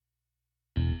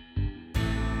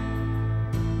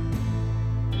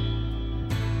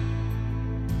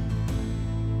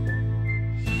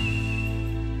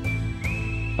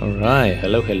All right,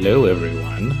 hello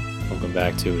everyone. Welcome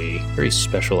back to a very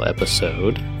special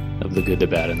episode of the Good, the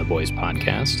Bad, and the Boys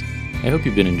podcast. I hope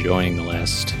you've been enjoying the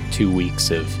last 2 weeks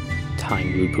of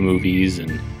time loop movies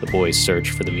and the boys'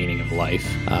 search for the meaning of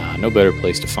life. No better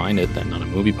place to find it than on a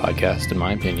movie podcast, in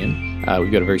my opinion.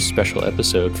 We've got a very special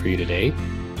episode for you today.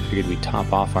 Figured we'd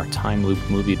top off our time loop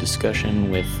movie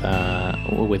discussion with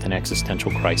an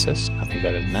existential crisis. Nothing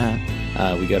better than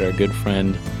that. We got our good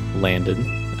friend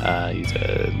Landon. He's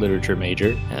a literature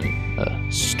major and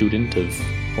a student of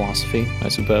philosophy, I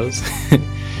suppose.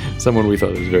 Someone we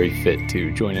thought was very fit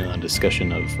to join in on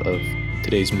discussion of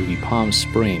today's movie Palm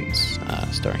Springs,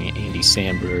 starring Andy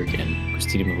Samberg and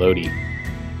Christina Milioti.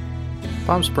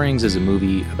 Palm Springs is a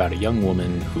movie about a young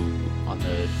woman who, on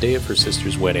the day of her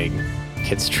sister's wedding,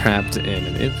 gets trapped in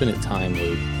an infinite time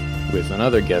loop with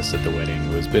another guest at the wedding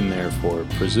who has been there for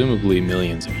presumably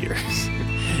millions of years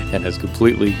and has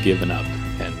completely given up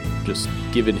and just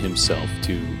given himself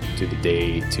to the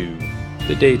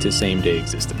same day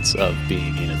existence of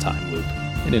being in a time loop,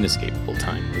 an inescapable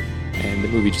time loop. And the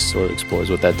movie just sort of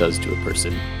explores what that does to a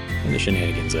person and the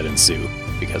shenanigans that ensue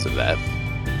because of that.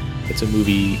 It's a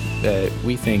movie that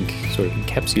we think sort of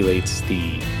encapsulates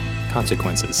the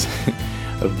consequences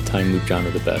of the time loop genre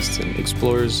the best and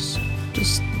explores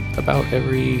just about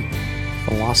every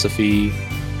philosophy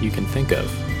you can think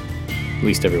of. At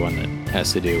least everyone that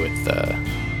has to do with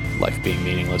life being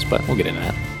meaningless, but we'll get into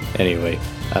that. Anyway,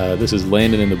 this is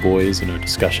Landon and the boys in our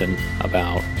discussion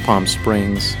about Palm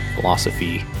Springs,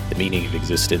 philosophy, the meaning of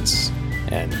existence,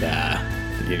 and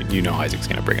you know Isaac's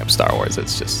going to bring up Star Wars.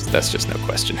 That's just no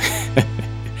question.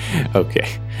 Okay,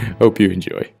 hope you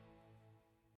enjoy.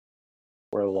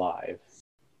 We're live.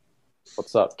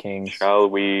 What's up, Kings? Shall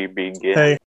we begin?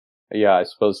 Hey. Yeah, I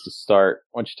suppose to start,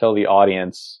 why don't you tell the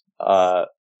audience, the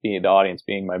audience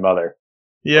being my mother,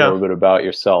 a little bit about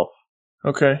yourself.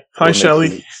 Okay. Hi,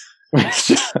 Shelly.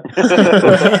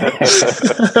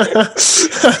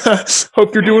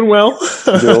 Hope you're doing well.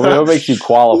 What makes you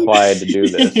qualified to do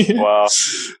this? Wow.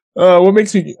 What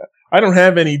makes me... I don't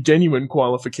have any genuine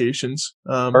qualifications.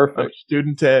 Perfect. I'm a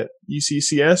student at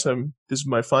UCCS. This is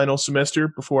my final semester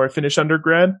before I finish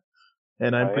undergrad,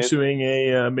 and I'm pursuing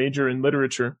a major in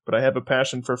literature, but I have a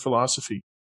passion for philosophy.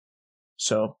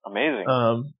 So amazing.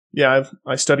 I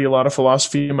study a lot of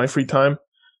philosophy in my free time.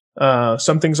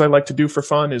 Some things I like to do for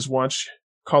fun is watch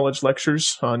college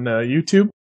lectures on YouTube,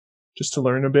 just to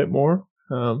learn a bit more.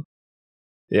 Boring.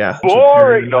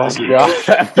 No,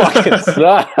 that fucking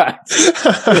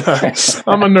sucks.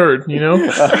 I'm a nerd, you know.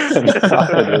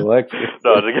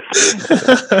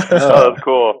 That's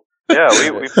cool. Yeah,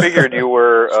 we figured you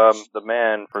were the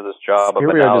man for this job.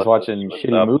 Here we are, just watching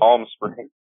shitty movies. Palm Springs.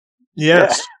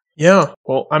 Yes. Yeah.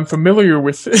 Well, I'm familiar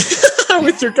with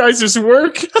with your guys'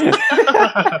 work.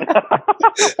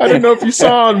 I don't know if you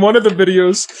saw on one of the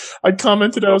videos, I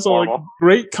commented, I was all like,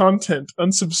 great content,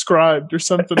 unsubscribed or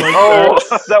something like that. Oh,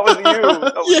 that was you.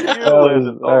 That was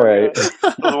you. All right.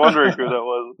 I was wondering who that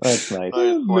was. That's nice.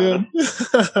 Oh, man.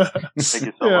 Thank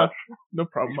you so much. No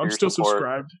problem. I'm still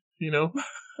subscribed, you know.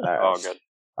 Oh, good.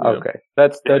 Okay.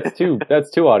 That's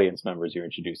two audience members you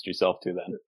introduced yourself to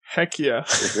then. Heck yeah.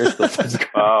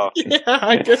 Oh. Yeah,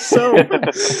 I guess so.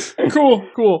 Cool.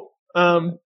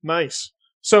 Nice.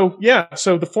 So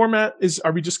the format is,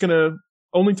 are we just going to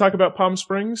only talk about Palm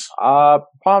Springs?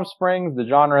 Palm Springs, the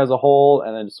genre as a whole,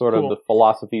 and then sort of the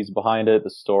philosophies behind it, the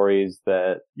stories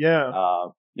that,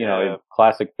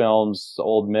 classic films,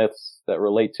 old myths that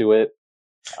relate to it.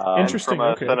 Interesting.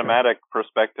 From a cinematic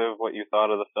perspective, what you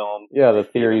thought of the film. Yeah, the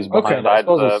theories behind it. I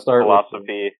suppose we'll start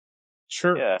philosophy.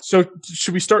 Sure. Yeah. So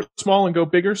should we start small and go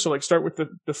bigger? So like start with the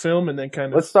film and then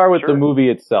kind of... Let's start with the movie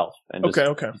itself. And just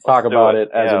talk about it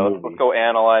as a movie. Let's go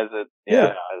analyze it.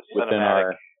 Yeah. Within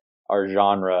our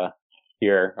genre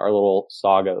here, our little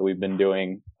saga that we've been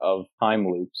doing of time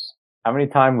loops. How many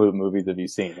time loop movies have you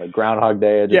seen? Like Groundhog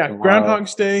Day, Edge of Tomorrow?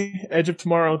 Groundhog's Day, Edge of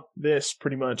Tomorrow, this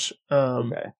pretty much.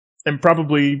 And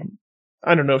probably,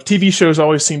 I don't know, TV shows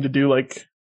always seem to do like,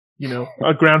 you know,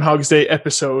 a Groundhog's Day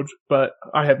episode, but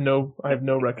I have no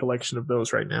recollection of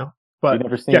those right now. But you've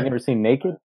never seen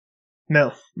Naked?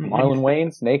 No. Marlon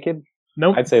Wayans, Naked?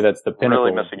 Nope. I'd say that's the pinnacle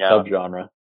really missing out. subgenre.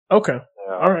 Okay.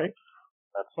 Yeah. All right.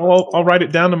 Well, I'll write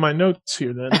it down in my notes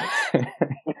here then.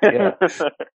 Yeah.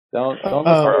 Don't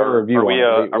start a review.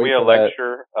 Are we a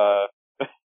lecture?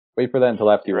 Wait for that until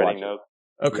after you watch notes?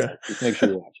 it. Okay. Yeah, just make sure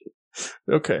you watch it.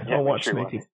 Okay, Yeah, I'll watch sure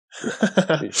Naked.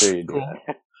 Be sure you do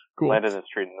that. Cool. Landon is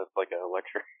treating this like a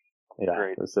lecture. Yeah,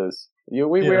 Great. this is we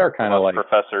are kind of like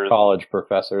professors. College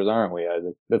professors, aren't we,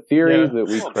 Isaac? The theories that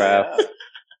we craft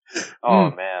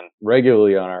Oh man,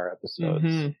 regularly on our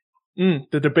episodes.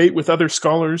 The debate with other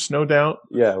scholars, no doubt.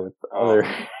 Yeah, with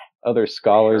other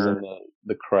scholars in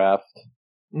the craft.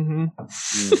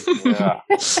 Yeah.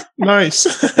 Nice.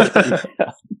 Yeah.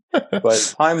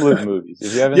 But time loop movies.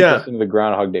 If you haven't listened to the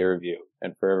Groundhog Day review,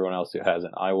 and for everyone else who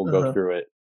hasn't, I will go through it.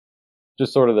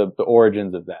 Just sort of the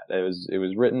origins of that. It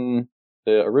was written.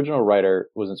 The original writer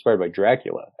was inspired by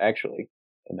Dracula, actually,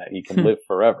 in that he can live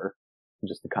forever.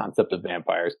 Just the concept of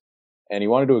vampires, and he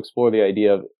wanted to explore the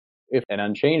idea of if an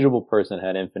unchangeable person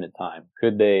had infinite time,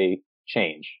 could they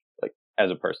change, like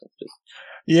as a person? Just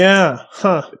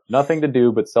nothing to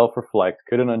do but self-reflect.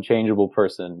 Could an unchangeable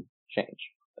person change?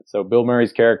 So Bill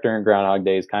Murray's character in Groundhog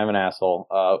Day is kind of an asshole.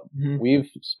 We've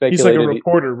speculated he's like a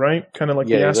reporter, right? Kind of like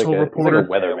the asshole reporter. He's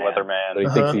like a weatherman. But he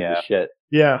thinks he's the shit.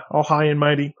 Yeah, all high and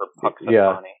mighty.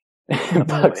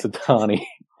 Puxatawny.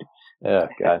 Oh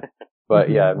God. But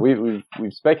yeah, we've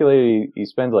speculated he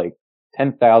spends like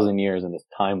 10,000 years in this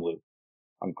time loop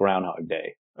on Groundhog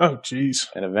Day. Oh, jeez.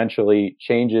 And eventually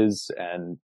changes,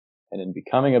 and in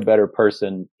becoming a better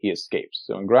person, he escapes.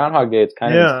 So in Groundhog Day, it's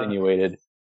kind of insinuated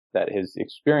that his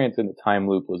experience in the time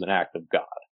loop was an act of God.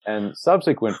 And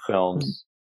subsequent films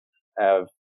have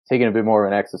taken a bit more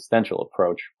of an existential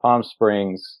approach. Palm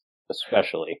Springs,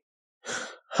 especially.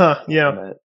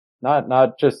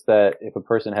 Not just that if a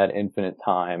person had infinite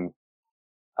time,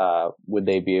 would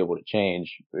they be able to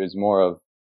change?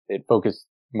 It focused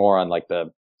more on like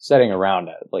the setting around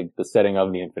it, like the setting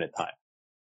of the infinite time.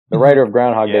 The writer of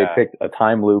Groundhog Day picked a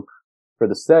time loop for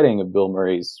the setting of Bill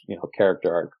Murray's,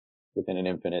 character arc within an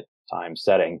infinite time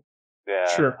setting. Yeah.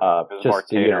 Sure. It was more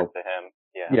catered to him.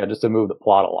 Yeah, just to move the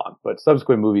plot along. But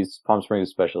subsequent movies, Palm Springs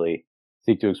especially,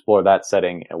 seek to explore that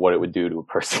setting and what it would do to a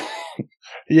person.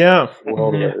 Yeah. A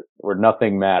world where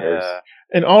nothing matters. Yeah.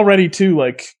 And already too,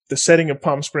 like the setting of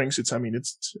Palm Springs, it's a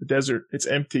desert, it's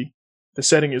empty. The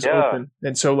setting is open.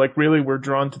 And so like really we're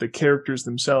drawn to the characters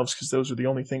themselves because those are the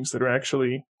only things that are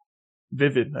actually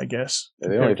vivid, I guess.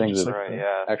 The only things that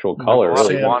actual There's color. a lot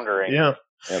Really. of wandering. Yeah,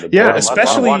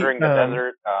 especially wandering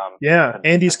the desert.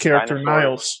 Andy's character dinosaurs.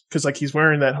 Niles, because like he's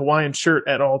wearing that Hawaiian shirt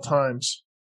at all times.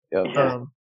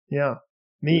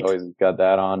 Neat. Always got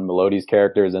that on. Melodi's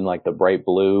character is in like the bright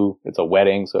blue. It's a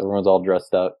wedding, so everyone's all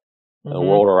dressed up. And the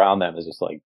world around them is just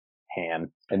like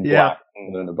tan and black.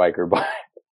 And then the biker bike.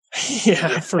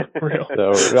 Yeah, for real.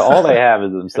 So all they have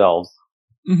is themselves.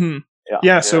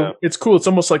 So it's cool. It's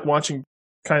almost like watching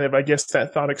kind of, I guess,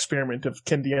 that thought experiment of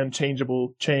can the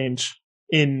unchangeable change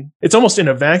it's almost in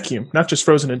a vacuum, not just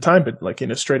frozen in time, but like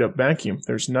in a straight up vacuum.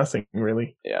 There's nothing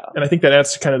really. Yeah. And I think that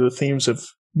adds to kind of the themes of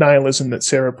nihilism that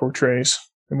Sarah portrays.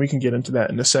 And we can get into that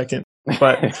in a second.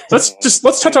 But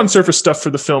let's touch on surface stuff for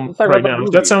the film right now. Does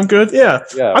that sound good? Yeah.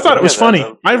 I thought it was funny.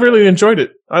 I really enjoyed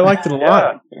it. I liked it a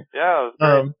lot. Yeah, it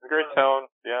was a great tone.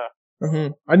 Yeah.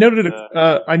 I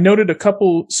noted a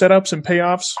couple setups and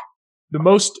payoffs. The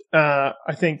most, the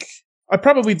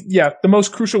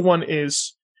most crucial one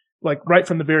is like right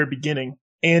from the very beginning.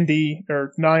 Andy,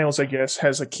 or Niles, I guess,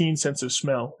 has a keen sense of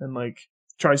smell and like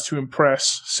tries to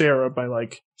impress Sarah by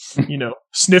like,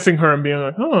 sniffing her and being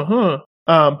like,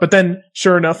 but then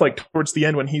sure enough, like towards the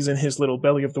end when he's in his little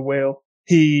belly of the whale,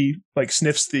 he like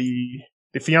sniffs the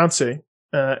fiance,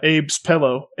 Abe's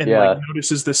pillow, and like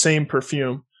notices the same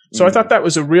perfume. So I thought that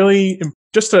was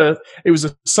it was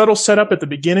a subtle setup at the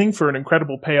beginning for an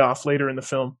incredible payoff later in the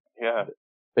film. Yeah.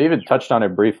 They even touched on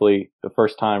it briefly the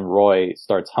first time Roy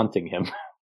starts hunting him.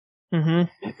 He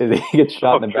gets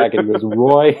shot in the back and he goes,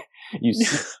 "Roy, you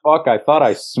fuck, I thought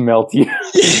I smelt you."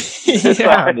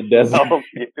 Yeah. In the desert.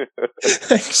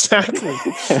 Exactly.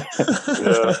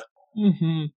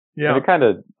 Yeah. And it kind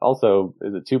of also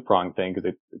is a two-pronged thing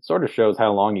because it sort of shows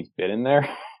how long he's been in there.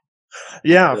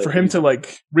 Yeah, for him to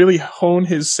like really hone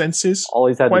his senses. All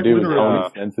he's had to do is hone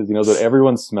his senses. He knows what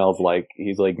everyone smells like.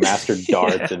 He's like mastered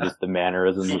darts and just the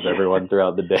mannerisms of everyone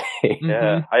throughout the day.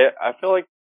 Yeah, I feel like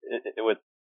with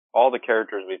all the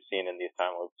characters we've seen in these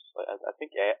time loops, I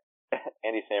think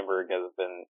Andy Samberg has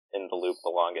been in the loop the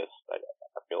longest.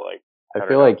 I feel like.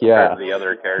 Compared to the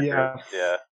other characters.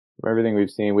 Yeah. From everything we've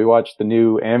seen, we watched the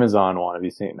new Amazon one. Have you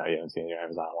seen? No, you haven't seen the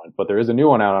Amazon one, but there is a new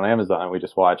one out on Amazon. We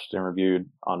just watched and reviewed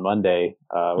on Monday.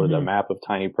 With a map of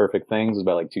tiny perfect things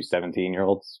about like two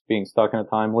 17-year-olds being stuck in a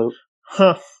time loop.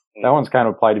 That one's kind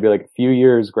of applied to be like a few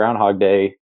years Groundhog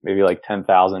Day, maybe like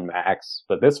 10,000 max.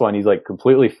 But this one, he's like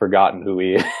completely forgotten who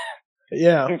he is.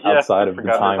 Yeah. Outside of the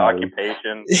time his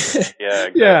occupation. Yeah,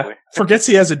 exactly. Yeah. Forgets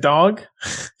he has a dog.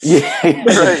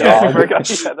 Yeah. Forgot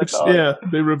he had a dog. Yeah.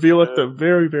 They reveal at the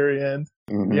very, very end.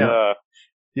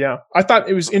 Yeah. I thought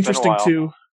it was interesting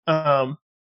too.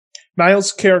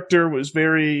 Niles' character was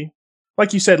very,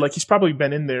 like you said, like he's probably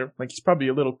been in there, like he's probably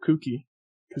a little kooky.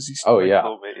 because he's. Oh yeah. A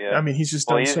little bit, yeah. I mean, he's just.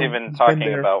 Well, he's even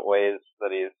talking about ways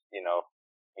that he's,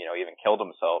 even killed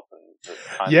himself.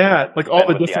 And like all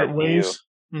the different ways.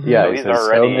 Mm-hmm. Yeah, so he's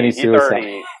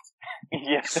already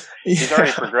he's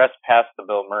already progressed past the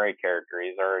Bill Murray character.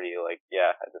 He's already I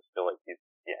just feel like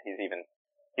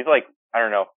he's like, I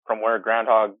don't know, from where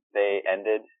Groundhog Day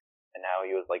ended, and now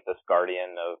he was like this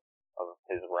guardian of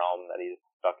his realm that he's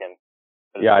stuck in.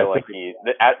 I feel like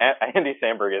Andy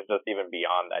Samberg is just even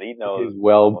beyond that. He knows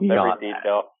every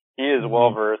detail. He is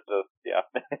well versed.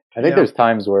 I think there's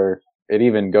times where it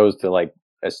even goes to like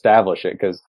establish it,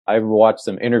 because I've watched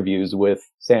some interviews with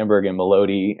Samberg and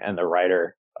Melody and the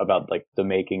writer about like the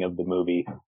making of the movie,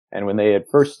 and when they had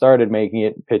first started making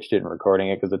it, pitched it, and recording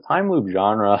it, because the time loop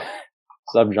genre,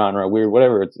 subgenre, weird,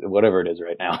 whatever it is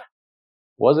right now,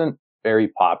 wasn't very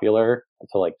popular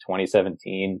until like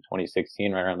 2017,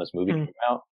 2016, right around this movie came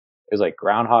out. It was like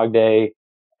Groundhog Day,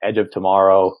 Edge of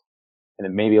Tomorrow, and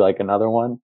then maybe like another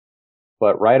one.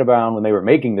 But right about when they were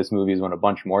making this movie is when a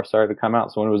bunch more started to come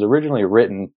out. So when it was originally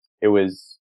written, it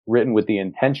was written with the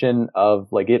intention of,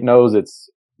 like, it knows it's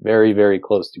very, very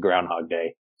close to Groundhog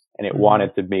Day, and it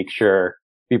wanted to make sure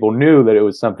people knew that it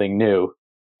was something new.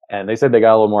 And they said they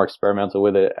got a little more experimental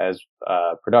with it as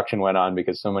production went on,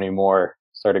 because so many more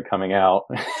started coming out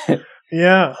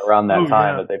around that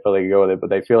time that they felt they could go with it.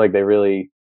 But they feel like they really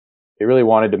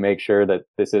wanted to make sure that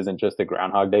this isn't just a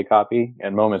Groundhog Day copy.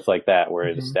 And moments like that where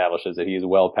it establishes that he's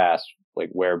well past like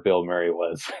where Bill Murray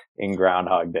was in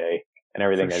Groundhog Day and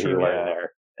everything he learned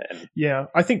there. And,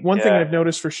 I think one thing I've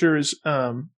noticed for sure is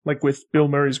like with Bill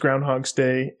Murray's Groundhog's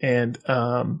Day and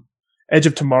Edge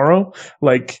of Tomorrow,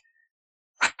 like,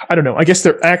 I don't know, I guess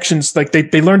their actions, like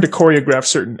they learned to choreograph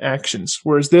certain actions,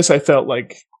 whereas this, I felt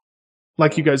like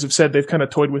you guys have said, they've kind of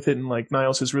toyed with it, and like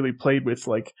Niles has really played with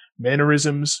like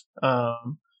mannerisms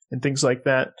and things like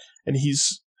that. And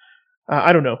he's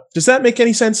I don't know, does that make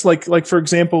any sense? Like for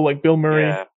example, like Bill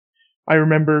Murray, I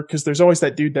remember, because there's always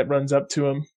that dude that runs up to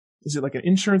him. Is it like an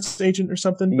insurance agent or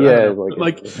something? Yeah,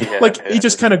 he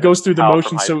just kind of goes through the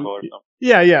motions. So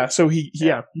so he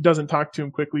doesn't talk to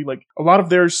him quickly. Like a lot of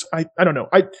theirs, I don't know.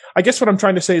 I guess what I'm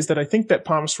trying to say is that I think that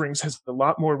Palm Springs has a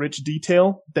lot more rich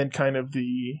detail than kind of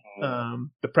the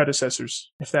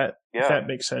predecessors. If that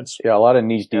makes sense. Yeah, a lot of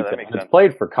niche detail. It's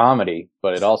played for comedy,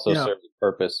 but it also serves a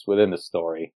purpose within the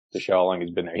story to show how long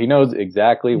he's been there. He knows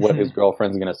exactly what his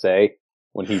girlfriend's going to say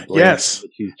when he brings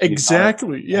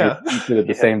exactly. Yeah. At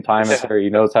the same time as her, he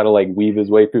knows how to like weave his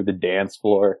way through the dance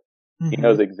floor. He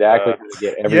knows exactly how to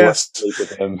get everyone to sleep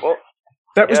with him. Well,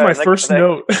 that was my first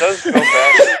note. It does go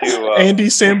back to Andy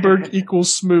Samberg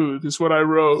equals smooth is what I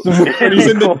wrote. And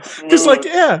he's because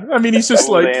I mean, he's just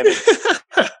like,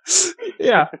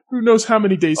 who knows how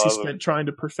many days he spent trying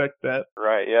to perfect that.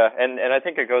 Right. Yeah. And I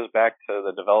think it goes back to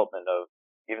the development of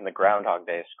even the Groundhog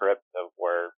Day script, of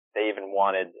where they even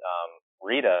wanted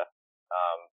Rita,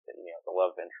 the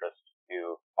love interest,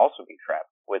 to also be trapped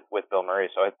with Bill Murray.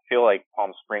 So I feel like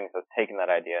Palm Springs has taken that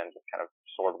idea and just kind of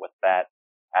soared with that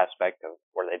aspect of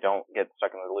where they don't get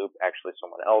stuck in the loop. Actually,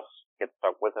 someone else gets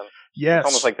stuck with them. Yes. It's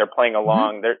almost like they're playing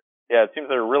along. It seems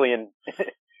they're really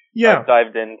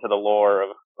dived into the lore of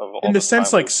all in the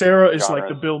sense like Sarah is genres. like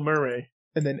the Bill Murray,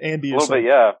 and then Andy is like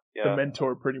the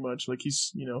mentor, pretty much. Like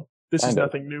he's, this is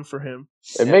nothing new for him.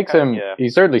 It makes him, he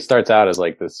certainly starts out as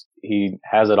like this, he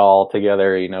has it all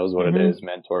together, he knows what it is,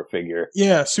 mentor figure.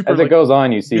 Yeah, super. As it goes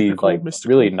on, you see he's like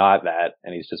really not that,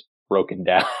 and he's just broken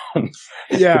down to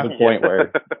the point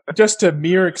where... just a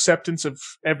mere acceptance of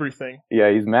everything.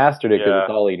 Yeah, he's mastered it because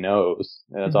it's all he knows,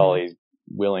 and that's all he's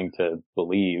willing to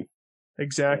believe.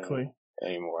 Exactly.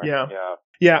 Anymore.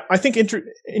 Yeah, I think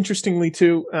interestingly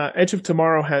too, Edge of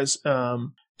Tomorrow has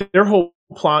their whole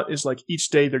plot is like each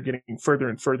day they're getting further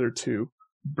and further to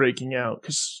breaking out,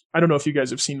 because I don't know if you guys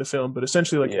have seen the film, but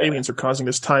essentially like aliens are causing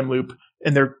this time loop,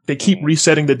 and they keep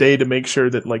resetting the day to make sure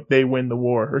that like they win the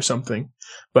war or something.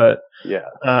 But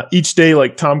each day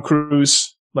like Tom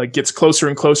Cruise like gets closer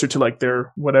and closer to like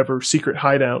their whatever secret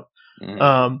hideout.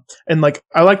 And like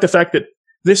I like the fact that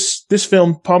this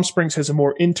film, Palm Springs, has a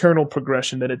more internal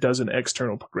progression than it does an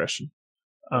external progression.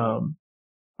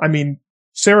 I mean,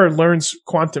 Sarah learns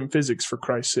quantum physics, for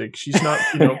Christ's sake. She's not,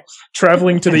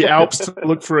 traveling to the Alps to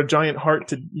look for a giant heart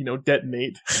to,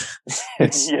 detonate.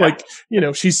 It's like,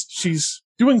 she's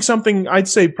doing something I'd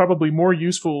say probably more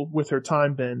useful with her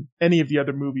time than any of the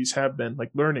other movies have been,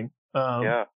 like learning,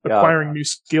 acquiring new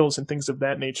skills and things of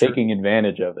that nature. Taking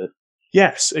advantage of it.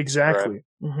 Yes, exactly.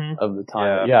 Right. Of the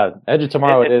time. Yeah. Edge of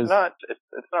Tomorrow it's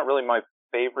not really my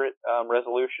favorite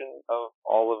resolution of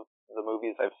all of the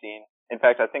movies I've seen. In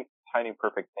fact, I think Tiny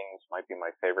Perfect Things might be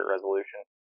my favorite resolution.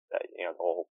 The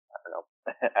whole,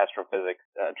 astrophysics,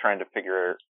 trying to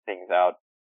figure things out.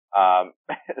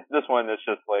 This one is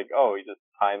just like, oh, you just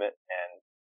time it, and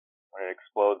when it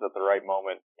explodes at the right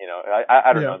moment,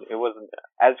 I don't know. It wasn't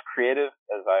as creative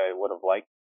as I would have liked,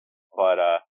 but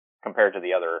compared to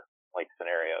the other like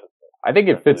scenarios, I think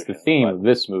it fits the theme of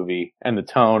this movie and the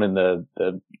tone and the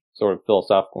sort of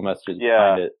philosophical messages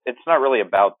behind it. It's not really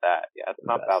about that. Yeah, it's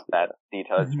not about that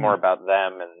detail. It's more about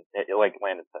them, and like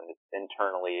Landon said, it's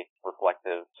internally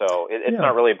reflective. So it's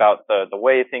not really about the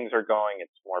way things are going.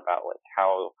 It's more about like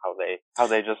how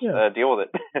they just deal with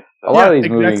it. So, a lot of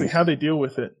these movies, how they deal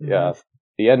with it. Yeah,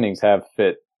 the endings have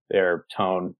fit their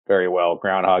tone very well.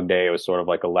 Groundhog Day was sort of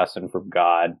like a lesson from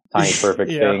God. Tiny Perfect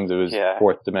Things, it was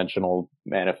fourth dimensional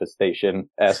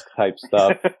manifestation-esque type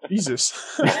stuff.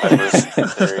 Jesus.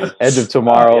 Edge of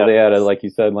Tomorrow, they had like you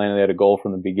said, Landon, they had a goal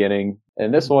from the beginning.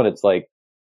 And this one, it's like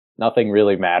nothing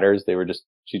really matters.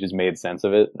 She just made sense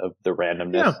of it, of the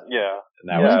randomness. Yeah. And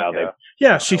that was how they...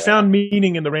 Yeah, she found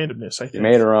meaning in the randomness, I think. She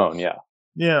made her own, Yeah.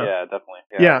 Yeah, definitely.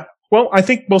 Yeah. Well, I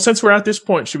think, since we're at this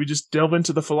point, should we just delve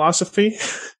into the philosophy?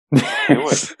 Do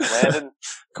it. Landon,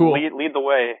 cool. Lead the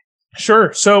way.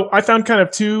 Sure. So I found kind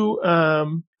of two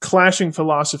clashing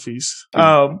philosophies.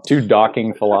 Two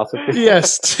docking philosophies?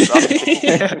 Yes.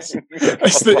 Yes.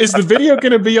 Is the video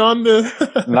going to be on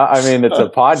the... No, I mean, it's a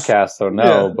podcast, so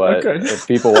no, but if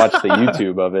people watch the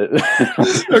YouTube of it...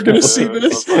 They're going to see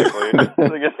this. They're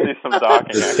going to see some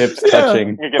docking. The tips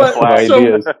touching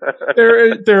ideas.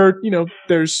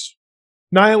 There's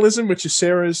nihilism, which is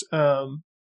Sarah's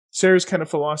kind of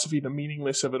philosophy, the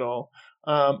meaningless of it all.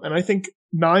 And I think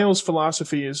Niall's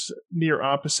philosophy is near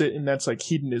opposite, and that's like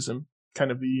hedonism,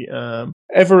 kind of the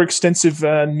ever extensive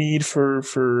need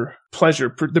for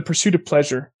pleasure, the pursuit of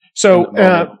pleasure. So,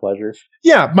 pleasure.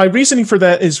 Yeah, my reasoning for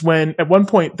that is when at one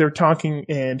point they're talking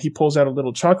and he pulls out a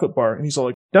little chocolate bar and he's all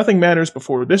like, nothing matters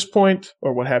before this point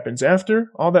or what happens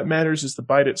after. All that matters is the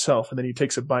bite itself. And then he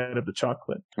takes a bite of the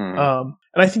chocolate. And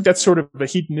I think that's sort of a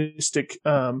hedonistic,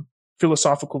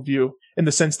 philosophical view in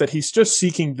the sense that he's just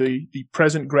seeking the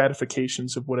present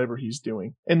gratifications of whatever he's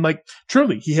doing. And like,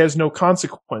 truly, he has no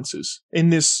consequences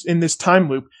in this time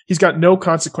loop. He's got no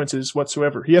consequences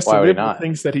whatsoever. He has to live with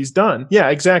things that he's done. Yeah,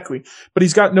 exactly. But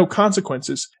he's got no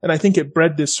consequences. And I think it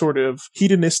bred this sort of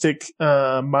hedonistic,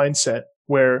 mindset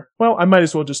where, well, I might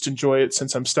as well just enjoy it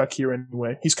since I'm stuck here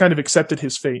anyway. He's kind of accepted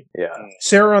his fate. Yeah.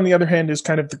 Sarah, on the other hand, is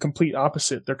kind of the complete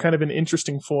opposite. They're kind of an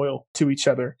interesting foil to each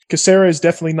other. Because Sarah is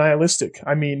definitely nihilistic.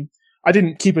 I mean, I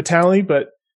didn't keep a tally,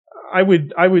 but I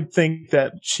would think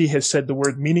that she has said the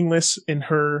word meaningless in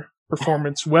her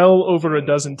performance well over a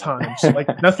dozen times.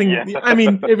 Like nothing, I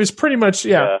mean, it was pretty much,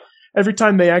 every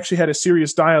time they actually had a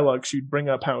serious dialogue, she'd bring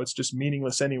up how it's just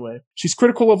meaningless anyway. She's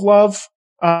critical of love,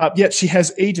 yet she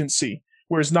has agency.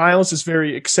 Whereas Niles is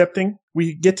very accepting.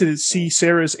 We get to see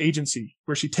Sarah's agency,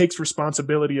 where she takes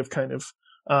responsibility of kind of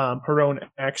her own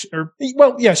action.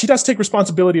 She does take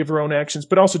responsibility of her own actions,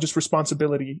 but also just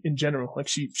responsibility in general. Like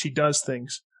she does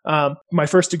things. My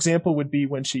first example would be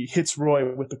when she hits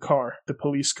Roy with the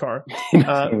police car.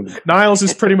 Niles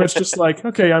is pretty much just like,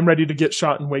 okay, I'm ready to get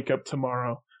shot and wake up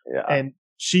tomorrow. Yeah. And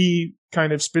she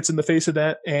kind of spits in the face of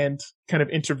that and kind of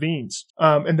intervenes.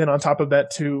 And then on top of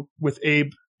that too, with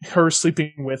Abe, her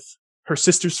sleeping with her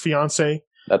sister's fiance.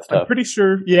 That's tough. I'm pretty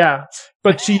sure,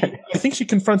 but I think she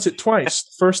confronts it twice.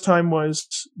 The first time was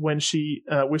when she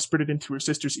whispered it into her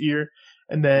sister's ear,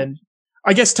 and then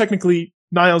I guess technically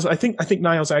Niles. I think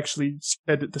Niles actually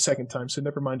said it the second time, so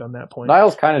never mind on that point.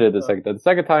 Niles kind of did the second time. The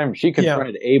second time she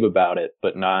confronted Abe about it,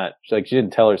 but not she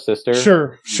didn't tell her sister.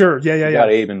 Sure, yeah.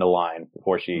 Got Abe into line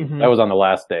before she. That was on the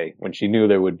last day when she knew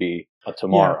there would be a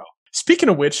tomorrow. Yeah. Speaking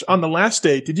of which, on the last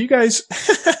day, did you guys,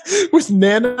 with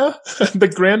Nana,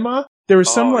 the grandma, there was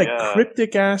some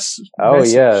cryptic ass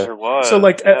message. There was. So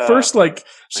at first,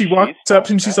 she walks up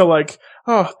and she's all like,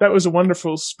 oh, that was a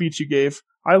wonderful speech you gave.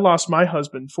 I lost my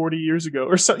husband 40 years ago,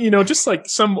 or so, just like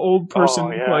some old person,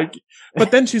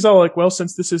 but then she's all like, well,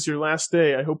 since this is your last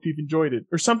day, I hope you've enjoyed it,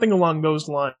 or something along those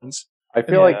lines. I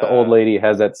feel like the old lady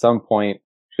has at some point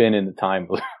been in the time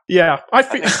loop. Yeah, I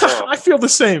feel the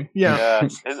same. Yeah.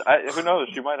 Who knows?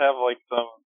 She might have some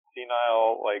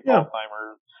senile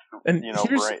Alzheimer's, and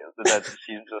brain that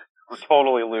she's just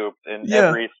totally looped in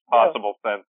every possible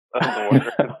sense of the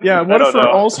word. Yeah. What if her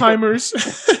Alzheimer's?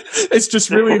 It's just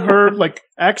really her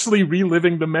actually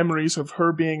reliving the memories of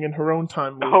her being in her own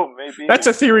time loop. Oh, maybe that's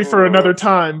a theory for another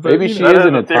time. But maybe she is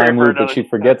in a time loop, but she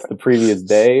forgets the previous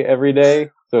day every day,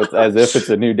 so it's as if it's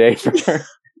a new day for her.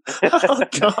 Oh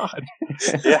God!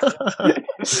 Yeah,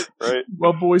 right.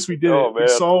 Well, boys, we did it. Man. We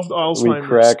solved Alzheimer's. We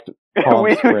cracked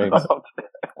Palm Springs.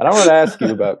 And I want to ask you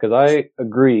about, because I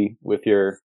agree with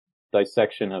your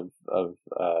dissection of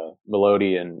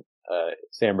Melody and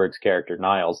Sandberg's character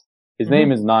Niles. His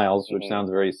name is Niles, which sounds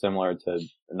very similar to the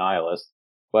Nihilist,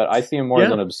 but I see him more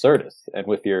as an absurdist. And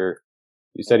with you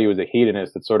said he was a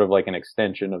hedonist. It's sort of like an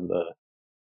extension of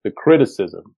the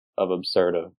criticism of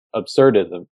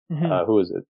absurdism. Who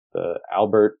is it?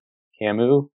 Albert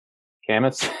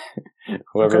Camus,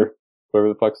 whoever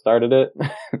the fuck started it.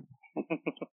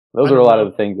 Those are a lot of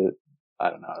the things that I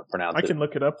don't know how to pronounce. I can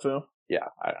look it up though. Yeah,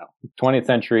 I don't know. 20th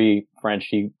century French.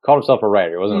 He called himself a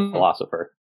writer. He wasn't a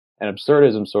philosopher. And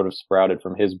absurdism sort of sprouted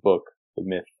from his book, The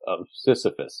Myth of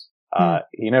Sisyphus.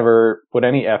 He never put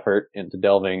any effort into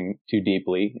delving too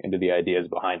deeply into the ideas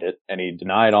behind it, and he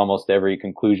denied almost every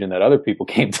conclusion that other people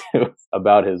came to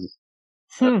about his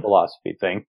philosophy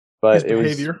thing. But his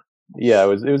behavior. It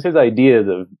was his ideas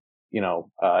of,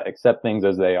 accept things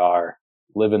as they are,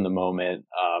 live in the moment,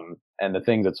 and the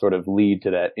things that sort of lead to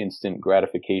that instant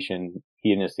gratification,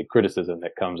 hedonistic criticism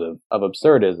that comes of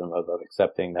absurdism, of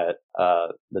accepting that,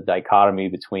 the dichotomy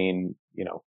between,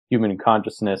 human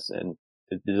consciousness and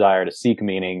the desire to seek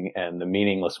meaning and the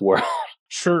meaningless world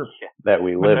that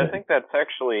we live in. I think that's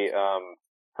actually,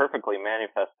 perfectly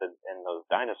manifested in those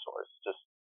dinosaurs, just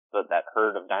that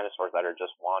herd of dinosaurs that are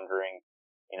just wandering,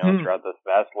 throughout this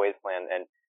vast wasteland, and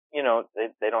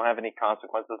they don't have any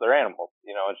consequences. They're animals.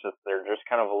 It's just they're just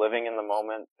kind of living in the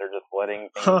moment. They're just letting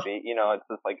things be. It's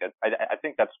just like I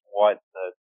think that's what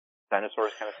the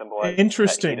dinosaurs kind of symbolize.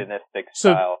 Interesting. That hedonistic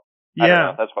style.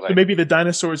 Yeah, that's what. So maybe the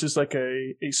dinosaurs is like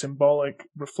a symbolic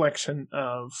reflection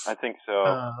of. I think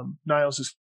so.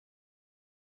 Niles'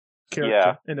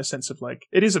 character, in a sense of like,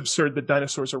 it is absurd that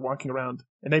dinosaurs are walking around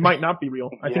and they might not be real.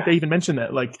 I think they even mentioned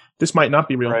that, like, this might not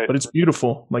be real, but it's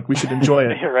beautiful. Like, we should enjoy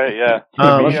it. Right? Yeah.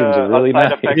 Mushrooms are really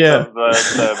nice. Of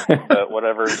the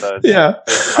whatever the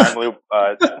time loop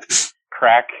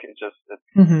crack.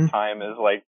 Time is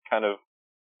like kind of,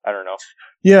 I don't know.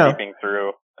 Creeping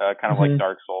through. Kind of like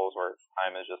Dark Souls, where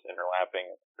time is just interlapping.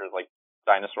 There's like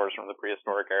dinosaurs from the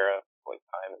prehistoric era. Like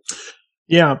time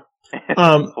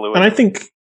is fluid. And I think.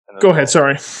 Go ahead.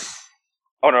 Sorry.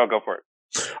 Oh no, go for it.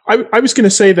 I was going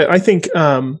to say that I think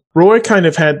Roy kind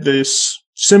of had this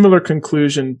similar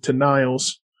conclusion to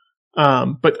Niles,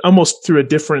 but almost through a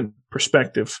different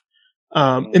perspective.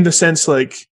 In the sense,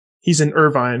 like, he's in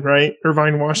Irvine, right?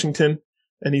 Irvine, Washington,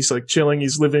 and he's like chilling.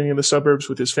 He's living in the suburbs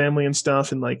with his family and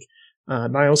stuff, and like.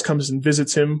 Niles comes and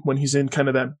visits him when he's in kind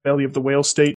of that belly of the whale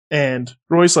state, and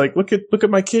Roy's like, look at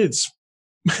my kids.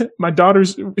 My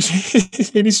daughter's,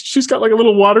 she's got like a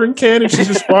little watering can and she's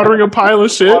just watering a pile of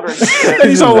shit. And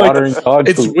he's all like,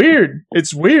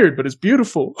 it's weird, but it's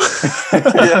beautiful.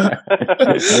 Yeah.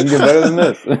 You can get better than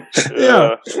this.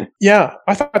 Yeah.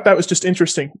 I thought that was just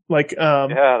interesting. Like,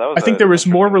 I think there was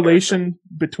more relation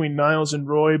between Niles and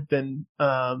Roy than,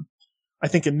 I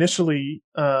think initially,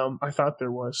 I thought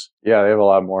there was. Yeah, they have a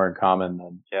lot more in common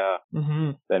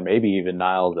than maybe even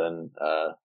Niles and,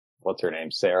 what's her name?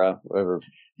 Sarah, whoever.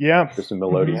 Yeah. Kristen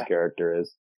Melody's character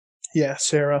is. Yeah,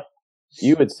 Sarah.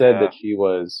 You had said that she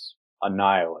was a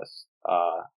nihilist.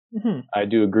 I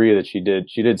do agree that she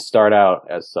did start out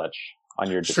as such on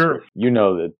your description. You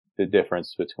know the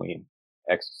difference between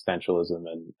existentialism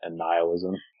and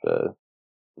nihilism.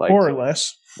 More or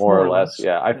less. More or less.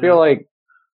 Yeah. I feel like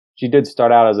she did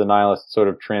start out as a nihilist, sort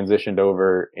of transitioned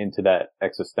over into that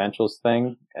existentialist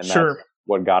thing, and that's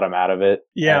what got him out of it.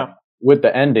 Yeah. And with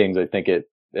the endings, I think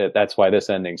that's why this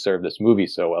ending served this movie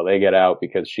so well. They get out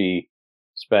because she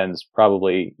spends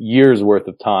probably years worth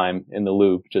of time in the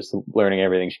loop, just learning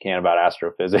everything she can about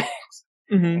astrophysics,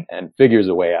 and figures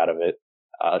a way out of it.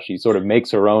 She sort of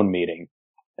makes her own meaning,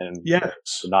 and the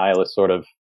nihilists sort of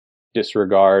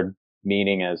disregard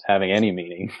meaning as having any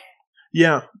meaning.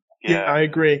 Yeah, I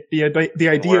agree. The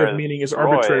idea of meaning is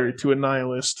arbitrary to a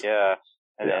nihilist. Yeah,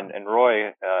 and Roy,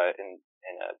 in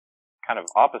a kind of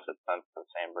opposite sense of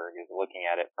Sandberg, is looking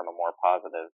at it from a more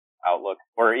positive outlook,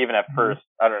 or even at first,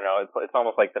 I don't know. It's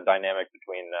almost like the dynamic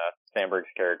between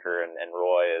Sandberg's character and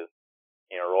Roy is,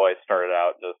 Roy started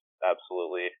out just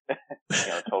absolutely,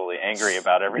 totally angry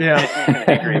about everything,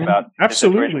 angry about the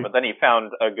situation, but then he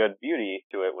found a good beauty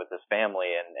to it with his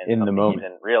family and in the moment he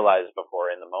didn't realize before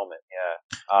in the moment.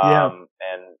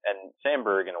 And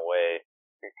Sandberg, in a way,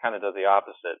 kind of does the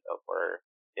opposite of where.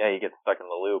 Yeah, he gets stuck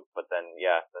in the loop, but then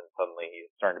suddenly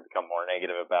he's starting to become more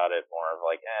negative about it, more of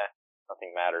like,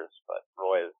 nothing matters. But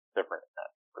Roy is different in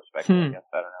that perspective, I guess.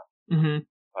 I don't know.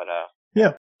 But,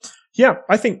 yeah,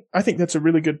 I think that's a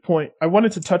really good point. I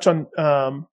wanted to touch on,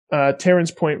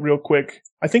 Taryn's point real quick.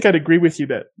 I think I'd agree with you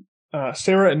that,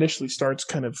 Sarah initially starts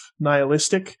kind of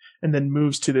nihilistic and then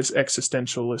moves to this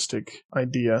existentialistic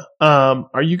idea.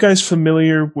 Are you guys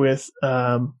familiar with,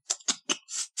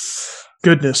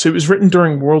 Goodness, it was written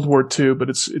during World War II, but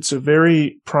it's a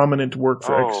very prominent work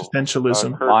for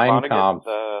existentialism. Mein Kampf.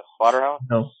 Slaughterhouse?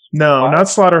 No, not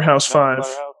Slaughterhouse 5.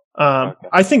 Okay.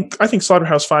 I think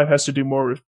Slaughterhouse 5 has to do more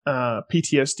with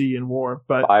PTSD and war.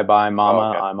 But Bye Bye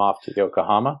Mama, I'm off to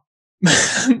Yokohama.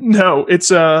 No, it's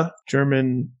a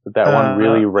German. That one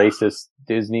really racist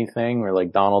Disney thing where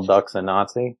like Donald Duck's a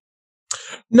Nazi.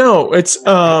 No, it's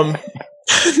not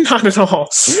at all.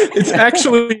 It's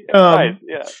actually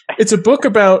it's a book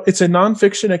it's a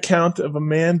nonfiction account of a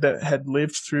man that had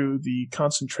lived through the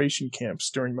concentration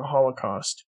camps during the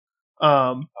Holocaust.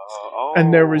 And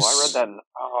there was I read that.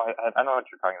 I know what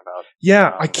you're talking about.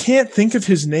 Yeah, I can't think of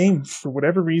his name for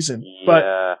whatever reason,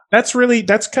 but that's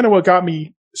kind of what got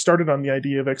me started on the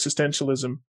idea of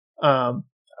existentialism.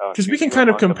 Because we can kind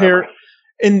of compare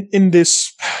in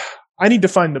this. I need to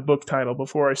find the book title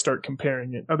before I start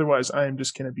comparing it. Otherwise, I am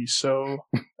just going to be so.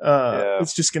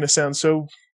 It's just going to sound so.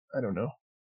 I don't know,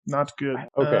 not good.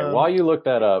 Okay, while you look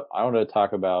that up, I wanted to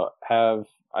talk about. Have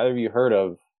either of you heard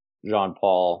of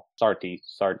Jean-Paul Sartre?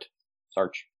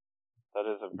 That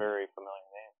is a very familiar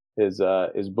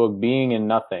name. His book Being and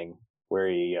Nothing, where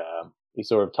he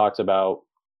sort of talks about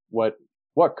what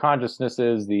consciousness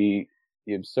is, the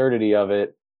absurdity of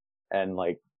it, and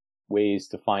like ways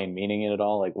to find meaning in it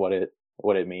all, like what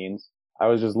it means. I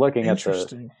was just looking at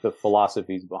the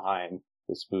philosophies behind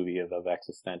this movie of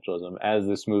existentialism, as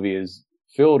this movie is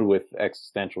filled with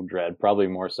existential dread, probably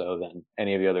more so than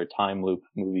any of the other time loop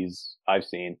movies I've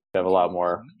seen. They have a lot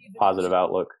more positive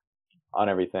outlook on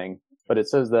everything. But it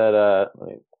says that, let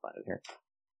me find it here.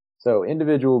 So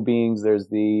individual beings, there's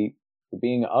the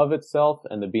being of itself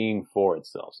and the being for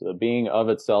itself. So the being of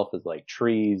itself is like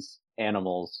trees,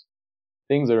 animals,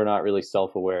 things that are not really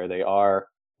self-aware. They are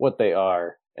what they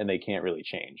are, and they can't really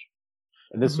change.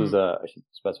 And this was I should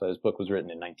specify, this book was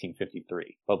written in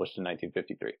 1953, published in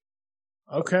 1953.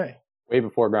 Okay. Way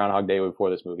before Groundhog Day, way before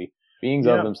this movie. Beings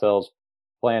of themselves,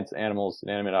 plants, animals,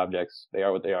 inanimate objects, they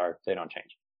are what they are. They don't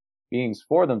change. Beings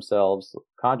for themselves,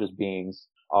 conscious beings,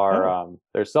 are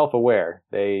they're self-aware.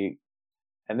 And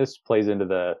this plays into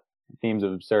the themes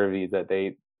of absurdity, that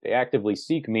they actively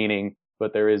seek meaning,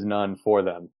 but there is none for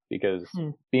them, because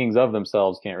beings of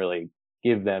themselves can't really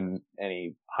give them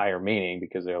any higher meaning,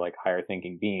 because they're like higher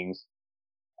thinking beings.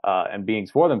 And beings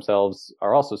for themselves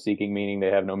are also seeking meaning.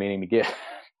 They have no meaning to give.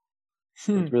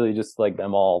 It's really just like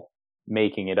them all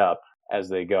making it up as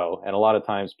they go. And a lot of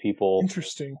times people,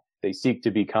 they seek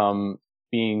to become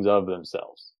beings of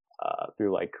themselves,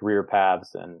 through like career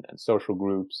paths and social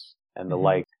groups and the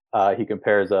like. He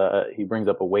brings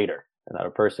up a waiter, and that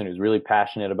a person who's really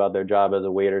passionate about their job as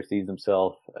a waiter sees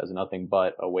themselves as nothing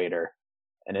but a waiter.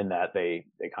 And in that, they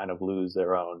kind of lose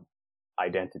their own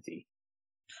identity.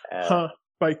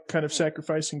 By kind of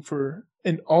sacrificing for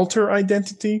an alter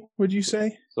identity, would you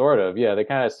say? Sort of, yeah. They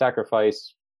kind of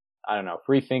sacrifice, I don't know,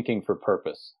 free thinking for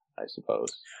purpose, I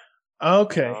suppose.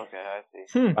 Okay, I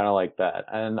see. Kind of like that.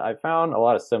 And I found a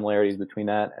lot of similarities between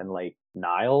that and like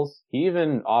Niles.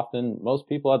 Most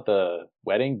people at the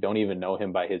wedding don't even know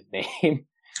him by his name.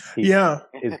 He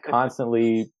is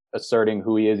constantly asserting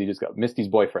who he is. He just got Misty's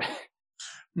boyfriend.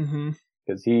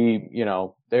 Because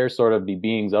they're sort of the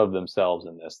beings of themselves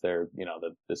in this. They're,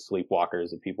 the sleepwalkers,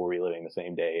 the people reliving the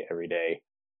same day every day.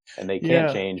 And they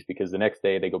can't change, because the next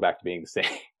day they go back to being the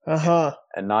same.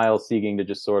 And Niles seeking to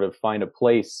just sort of find a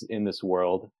place in this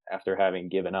world after having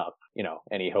given up,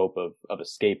 any hope of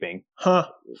escaping.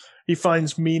 He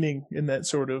finds meaning in that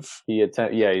sort of. He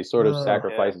sort of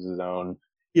sacrifices his own.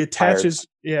 He attaches.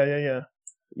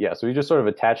 Yeah, so he just sort of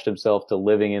attached himself to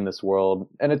living in this world.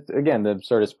 And it's, again, the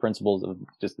absurdist principles of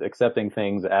just accepting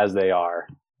things as they are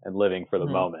and living for the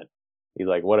moment. He's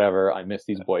like, whatever, I miss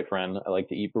these boyfriend. I like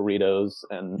to eat burritos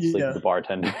and sleep with the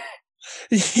bartender.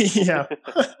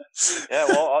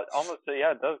 Well, almost,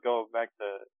 it does go back to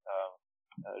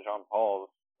Jean-Paul's,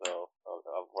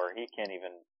 of where he can't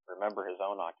even remember his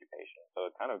own occupation. So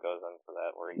it kind of goes into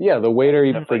that where the waiter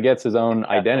even forgets his own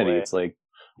identity. It's like,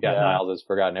 Niles has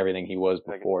forgotten everything he was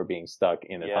before being stuck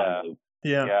in a time loop.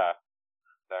 Yeah.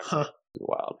 Exactly.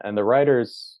 Wild. And the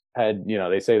writers had,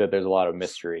 they say that there's a lot of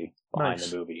mystery behind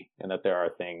the movie, and that there are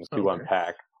things to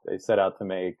unpack. They set out to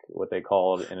make what they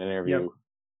called in an interview,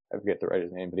 I forget the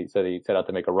writer's name, but he set out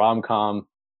to make a rom-com,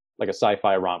 like a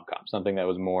sci-fi rom-com, something that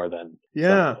was more than.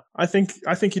 I think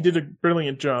he did a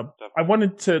brilliant job. Definitely. I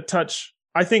wanted to touch,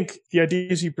 I think the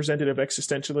ideas he presented of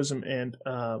existentialism and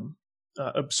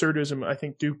absurdism, I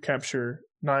think, do capture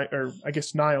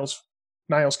Niles'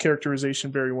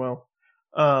 characterization very well.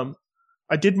 I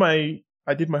did my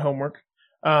homework,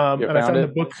 and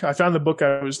I found the book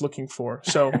I was looking for.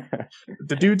 So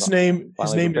the dude's name,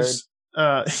 his name is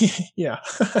Yeah,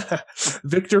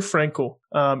 Viktor Frankl.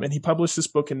 And he published this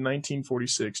book in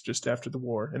 1946, just after the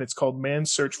war, and it's called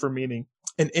Man's Search for Meaning.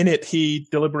 And in it, he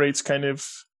deliberates kind of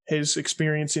his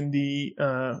experience in the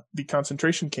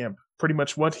concentration camp, pretty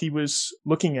much what he was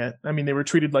looking at. I mean, they were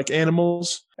treated like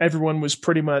animals. Everyone was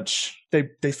pretty much,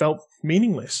 they felt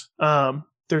meaningless.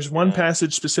 There's one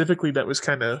passage specifically that was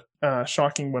kind of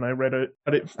shocking when I read it,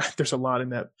 but there's a lot in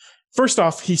that. First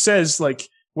off, he says, like,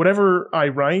 whatever I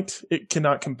write, it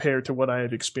cannot compare to what I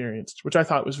have experienced, which I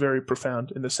thought was very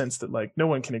profound in the sense that, like, no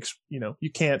one can,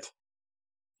 you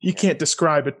can't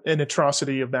describe an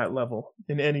atrocity of that level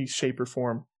in any shape or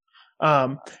form.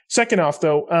 Second off,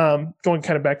 though, going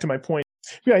kind of back to my point,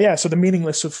 so the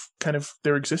meaningless of kind of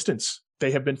their existence.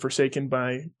 They have been forsaken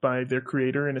by their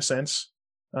creator in a sense.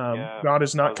 God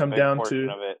has not come down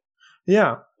to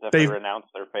they've renounced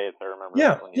their faith. I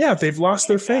remember. They've lost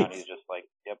their faith. He's just like,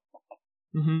 yep.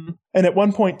 Mm-hmm. And at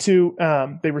one point too,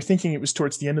 they were thinking it was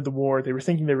towards the end of the war. They were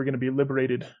thinking they were going to be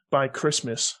liberated by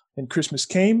Christmas, and Christmas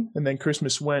came, and then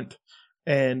Christmas went,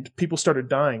 and people started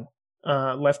dying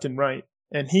left and right.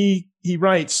 And he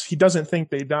writes, he doesn't think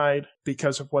they died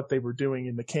because of what they were doing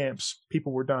in the camps.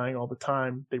 People were dying all the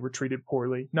time. They were treated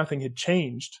poorly. Nothing had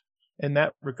changed in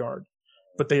that regard.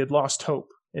 But they had lost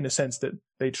hope in a sense that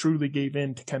they truly gave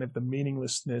in to kind of the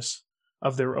meaninglessness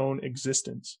of their own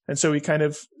existence. And so he kind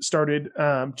of started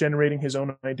generating his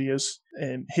own ideas,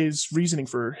 and his reasoning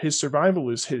for his survival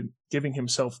is giving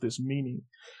himself this meaning.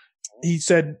 He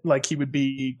said, like, he would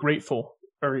be grateful,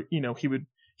 or,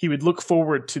 he would look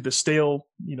forward to the stale,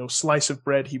 slice of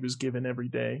bread he was given every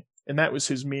day. And that was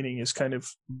his meaning, is kind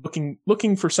of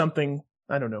looking for something,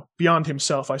 I don't know, beyond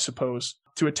himself, I suppose,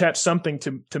 to attach something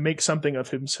to make something of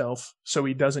himself, so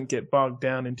he doesn't get bogged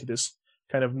down into this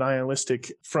kind of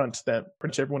nihilistic front that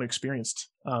pretty much everyone experienced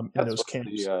in those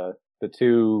camps. The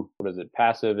two,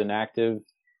 passive and active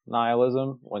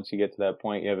nihilism. Once you get to that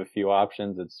point, you have a few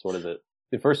options. It's sort of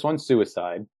the first one's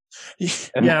suicide.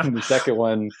 And then the second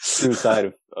one,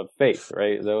 suicide of faith,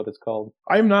 right? Is that what it's called?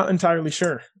 I'm not entirely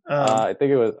sure. I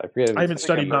think it was, I forget. I haven't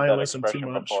studied nihilism too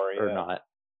much. Or not.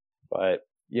 But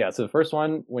yeah, so the first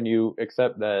one, when you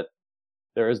accept that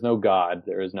there is no God,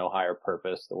 there is no higher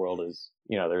purpose, the world is,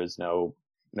 there is no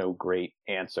great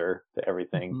answer to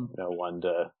everything, no one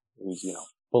who's,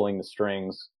 pulling the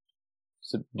strings,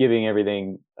 giving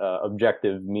everything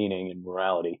objective meaning and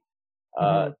morality.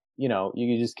 You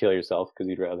can just kill yourself because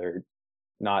you'd rather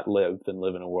not live than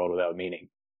live in a world without meaning.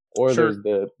 Or there's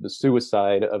the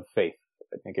suicide of faith.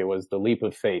 I think it was the leap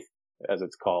of faith, as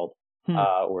it's called,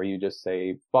 where you just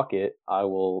say, fuck it, I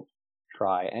will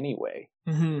try anyway.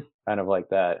 Kind of like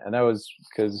that. And that was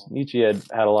because Nietzsche had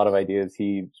a lot of ideas.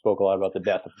 He spoke a lot about the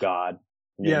death of God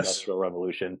in the Industrial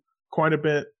Revolution. Quite a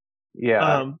bit.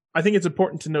 Yeah. I think it's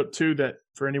important to note, too, that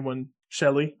for anyone,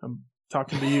 Shelley, I'm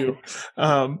talking to you,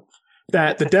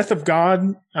 that the death of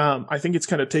God, I think it's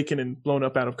kind of taken and blown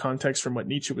up out of context from what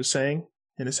Nietzsche was saying.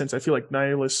 In a sense, I feel like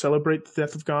nihilists celebrate the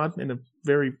death of God in a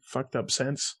very fucked up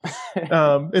sense,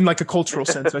 in like a cultural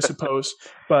sense, I suppose.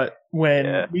 But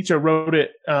when Nietzsche wrote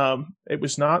it, it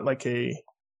was not like a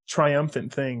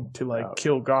triumphant thing to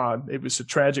kill God. It was a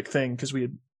tragic thing because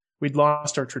we'd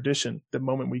lost our tradition the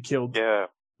moment we killed. Yeah.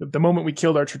 The moment we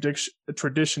killed our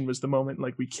tradition was the moment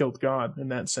we killed God in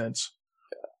that sense.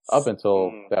 Up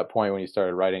until that point when you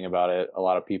started writing about it, a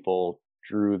lot of people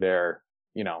drew their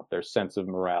sense of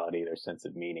morality, their sense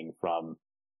of meaning from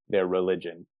their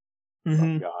religion,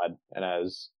 from God. And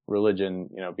as religion,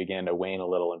 began to wane a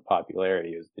little in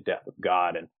popularity, it was the death of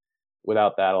God. And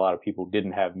without that, a lot of people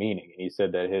didn't have meaning. And he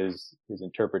said that his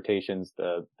interpretations,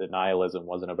 the nihilism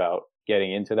wasn't about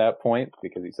getting into that point,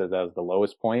 because he says that was the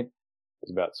lowest point. It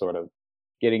was about sort of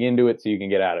getting into it so you can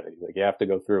get out of it. He's like, you have to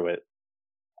go through it.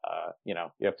 You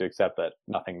have to accept that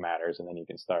nothing matters, and then you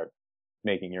can start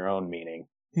making your own meaning.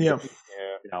 Yeah.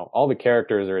 All the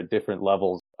characters are at different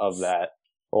levels of that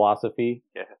philosophy.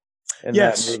 Yeah.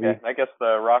 Yes. I guess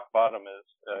the rock bottom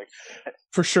is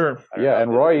for sure. Yeah,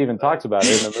 and Roy even talks about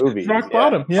it in the movie. Rock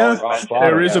bottom. Yeah. Rock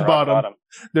bottom. There is a bottom. Bottom.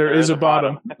 There is a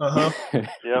bottom.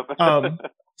 Yep.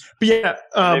 But yeah,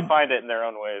 they find it in their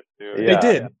own ways too. They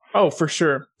did. Oh, for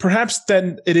sure. Perhaps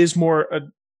then it is more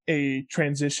a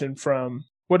transition from,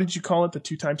 what did you call it? The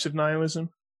two types of nihilism?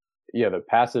 Yeah, the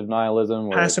passive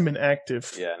nihilism. Passive and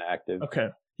active. Yeah, and active. Okay.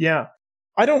 Yeah.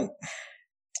 I don't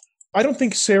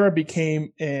think Sarah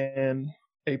became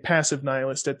a passive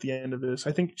nihilist at the end of this.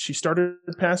 I think she started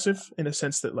passive in a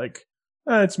sense that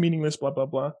it's meaningless, blah, blah,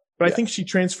 blah. But I think she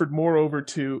transferred more over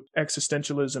to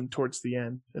existentialism towards the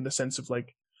end, in the sense of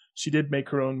she did make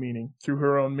her own meaning through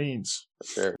her own means.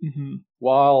 Sure.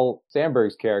 While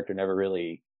Sandberg's character never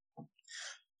really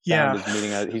found his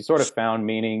meaning. He sort of found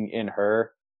meaning in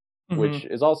her, which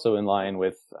is also in line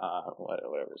with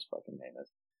whatever his fucking name is,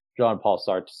 Jean-Paul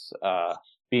Sartre's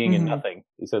being in nothing.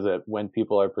 He says that when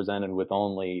people are presented with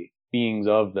only beings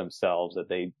of themselves, that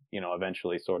they,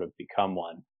 eventually sort of become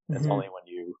one. It's only when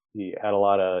he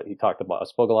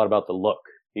spoke a lot about the look,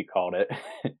 he called it,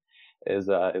 is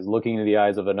looking into the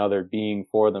eyes of another being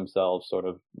for themselves sort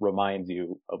of reminds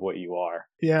you of what you are.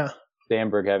 Yeah.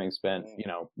 Sandberg having spent,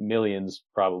 millions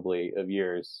probably of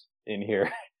years in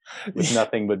here with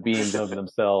nothing but beings of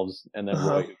themselves, and then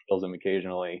Roy, who kills him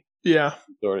occasionally,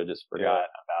 sort of just forgot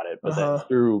about it. But then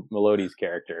through Melodi's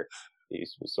character, he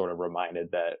was sort of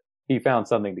reminded that he found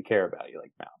something to care about. He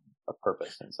found a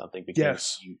purpose and something became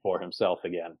for himself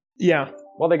again. Yeah.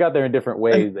 Well, they got there in different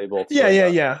ways. They both.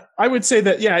 Yeah. I would say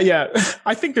that.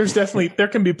 I think there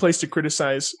can be a place to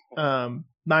criticize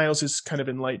Niles' kind of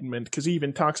enlightenment, because he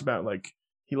even talks about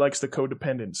he likes the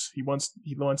codependence. He wants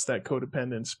that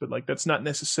codependence, but that's not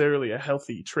necessarily a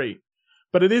healthy trait.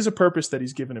 But it is a purpose that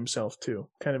he's given himself to,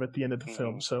 kind of at the end of the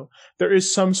film. So there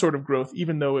is some sort of growth,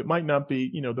 even though it might not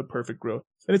be, the perfect growth.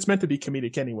 And it's meant to be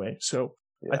comedic anyway. So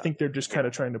I think they're just kind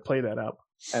of trying to play that out.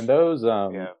 And those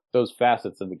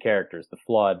facets of the characters, the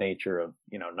flawed nature of,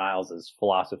 Niles'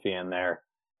 philosophy in there,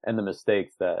 and the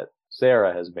mistakes that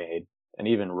Sarah has made, and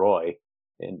even Roy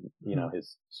in,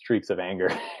 his streaks of anger.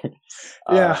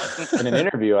 In an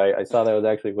interview, I saw that was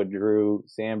actually what drew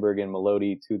Sandberg and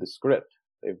Melody to the script.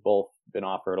 They've both been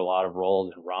offered a lot of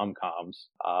roles in rom-coms,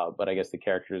 but I guess the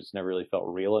characters never really felt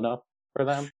real enough for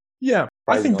them. Yeah,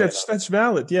 I think that's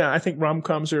valid. Yeah, I think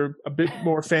rom-coms are a bit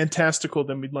more fantastical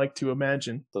than we'd like to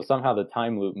imagine. So somehow the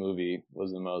time loop movie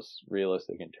was the most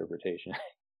realistic interpretation.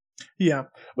 Yeah.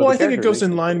 Well, I think it goes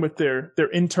in line with their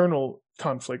internal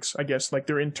conflicts, I guess,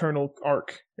 their internal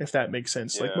arc, if that makes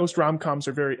sense. Yeah. Most rom-coms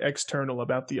are very external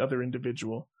about the other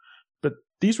individual. But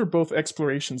these were both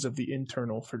explorations of the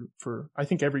internal for I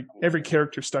think every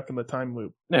character stuck in the time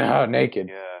loop. Oh, naked.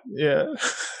 Yeah.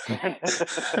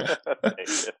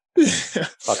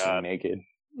 Fucking naked.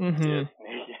 Mm-hmm.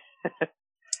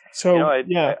 So,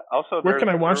 I also, where can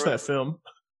I watch that film?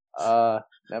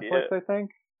 Netflix, I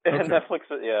think. Okay. Netflix,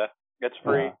 it's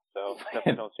free, so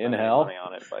definitely don't spend any money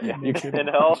on it. But in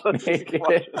hell,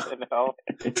 in hell.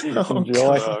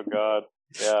 Enjoy. Oh God.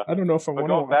 Yeah. I don't know if I want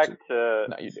to watch it. Going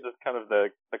back to just kind of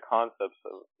the concepts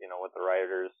of, what the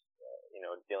writers,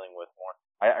 dealing with more.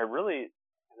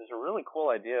 There's a really cool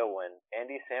idea when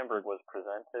Andy Samberg was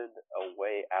presented a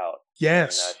way out.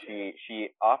 Yes. And, she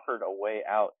offered a way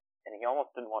out, and he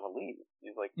almost didn't want to leave.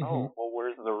 He's like, oh, well,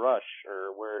 where's the rush?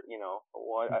 Or where,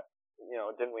 why,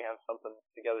 didn't we have something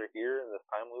together here in this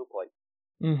time loop?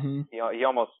 He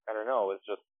almost, I don't know, it was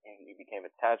just, he became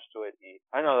attached to it.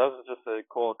 I know, that was just a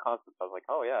cool concept. I was like,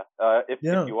 oh yeah. If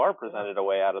you are presented a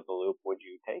way out of the loop, would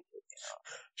you take it?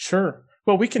 Sure.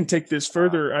 Well, we can take this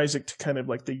further, Isaac, to kind of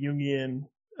the Jungian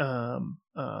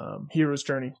hero's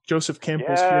journey, Joseph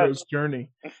Campbell's hero's journey,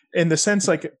 in the sense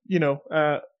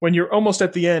when you're almost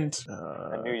at the end,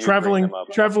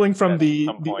 traveling from the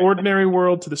ordinary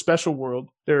world to the special world,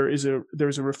 there's a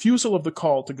refusal of the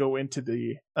call to go into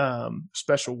the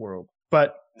special world.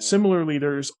 But similarly,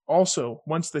 there's also,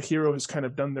 once the hero has kind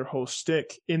of done their whole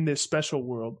stick in this special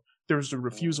world, there's a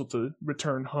refusal to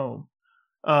return home.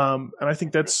 And I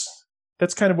think that's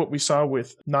kind of what we saw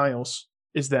with Niles,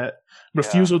 is that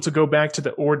refusal to go back to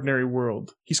the ordinary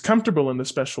world. He's comfortable in the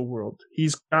special world.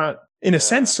 He's got, in a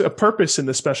sense, a purpose in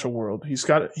the special world. He's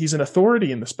an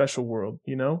authority in the special world,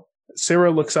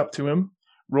 Sarah looks up to him.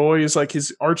 Roy is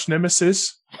his arch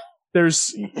nemesis.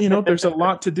 There's a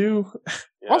lot to do.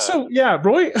 Yeah. Also,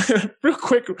 Roy, real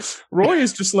quick, Roy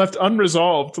is just left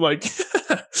unresolved.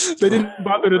 They didn't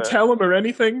bother to tell him or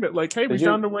anything, but hey, we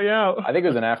found a way out. I think it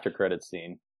was an after credits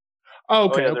scene. Oh,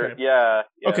 okay. Yeah.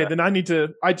 Okay, then I need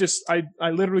to. I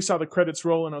literally saw the credits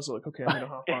roll, and I was like, okay, I'm gonna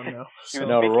hop on now. So.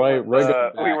 No, Roy.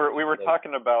 We were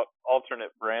talking about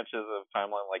alternate branches of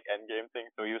timeline, like Endgame things.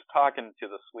 So he was talking to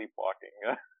the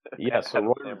sleepwalking. Yeah. So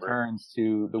Roy returns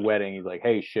to the wedding. He's like,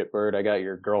 "Hey, shitbird, I got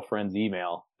your girlfriend's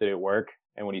email. Did it work?"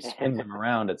 And when he spins him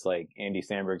around, it's like Andy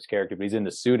Samberg's character, but he's in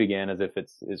the suit again, as if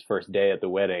it's his first day at the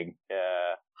wedding.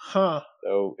 Yeah. Huh.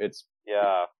 So it's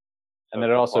And then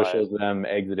it also shows them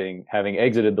having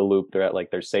exited the loop. They're at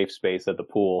their safe space at the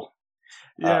pool.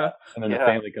 Yeah. And then the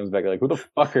family comes back who the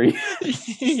fuck are you?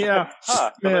 Yeah.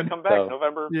 So they come back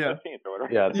November 15th or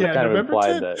whatever. Yeah, it's kind of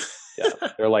implied 10th?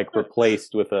 That they're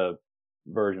replaced with a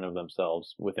version of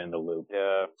themselves within the loop.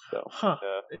 Yeah. So.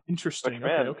 Interesting. Which,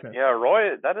 man, okay. Yeah,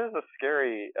 Roy, that is a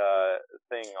scary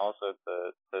thing also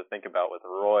to think about with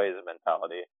Roy's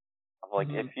mentality. I'm like,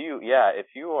 if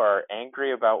you are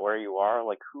angry about where you are,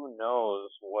 like, who knows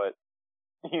what,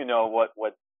 I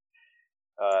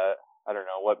don't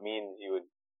know, what means you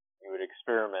would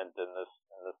experiment in this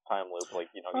time loop. Like,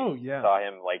 you saw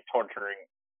him, like, torturing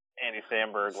Andy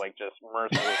Samberg, like, just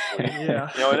mercilessly. Yeah.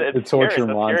 It's the torture scary.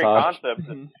 It's a montage. scary concept.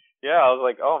 Mm-hmm. Yeah, I was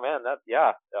like, oh man,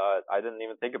 I didn't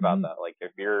even think about that. Like,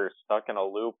 if you're stuck in a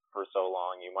loop for so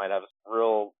long, you might have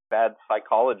real bad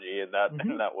psychology in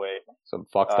that way. Some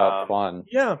fucked up fun.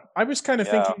 Yeah, I was kind of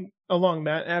thinking along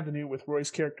that avenue with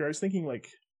Roy's character. I was thinking like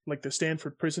the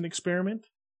Stanford prison experiment,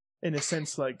 in a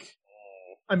sense. Like,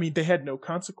 I mean, they had no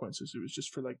consequences. It was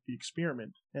just for, like, the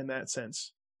experiment in that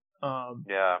sense.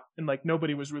 And, like,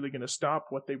 nobody was really going to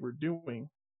stop what they were doing,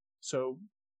 so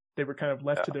they were kind of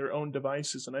left to their own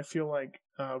devices. And I feel like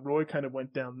Roy kind of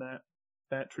went down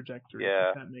that trajectory.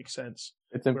 If that makes sense.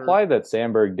 It's implied that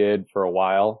Samberg did for a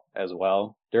while as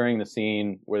well. During the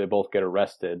scene where they both get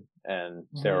arrested and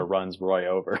Sarah runs Roy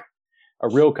over, a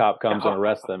real cop comes and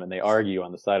arrests them, and they argue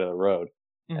on the side of the road.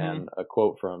 And a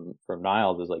quote from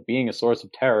Niles is like, "Being a source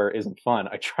of terror isn't fun.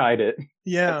 I tried it."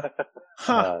 Yeah.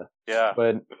 But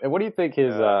what do you think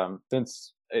his,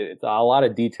 since it's a lot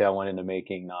of detail went into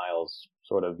making Niles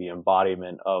sort of the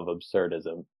embodiment of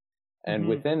absurdism. And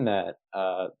within that,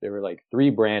 there were like 3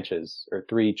 branches or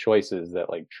 3 choices that,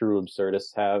 like, true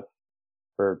absurdists have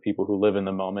for people who live in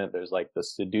the moment. There's, like, the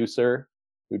seducer,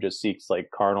 who just seeks, like,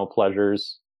 carnal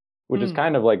pleasures, which is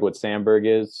kind of like what Samberg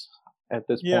is at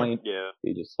this point. Yeah.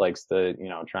 He just likes to,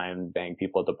 try and bang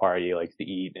people at the party, likes to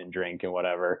eat and drink and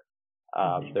whatever.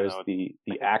 There's the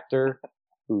actor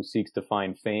who seeks to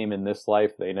find fame in this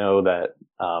life. They know that,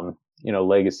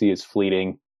 legacy is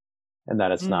fleeting and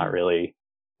that it's not really,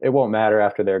 it won't matter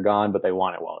after they're gone, but they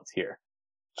want it while it's here.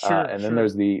 And then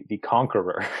there's the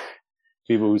conqueror,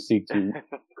 people who seek to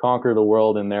conquer the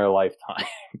world in their lifetime.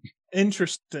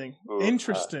 Interesting.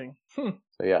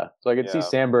 So I could see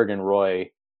Samberg and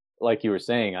Roy, like you were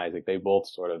saying, Isaac, they both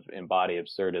sort of embody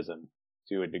absurdism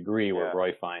to a degree where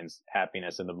Roy finds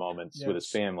happiness in the moments with his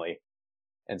family,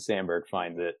 and Samberg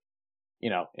finds it,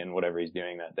 in whatever he's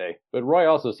doing that day. But Roy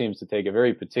also seems to take a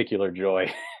very particular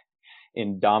joy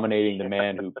in dominating the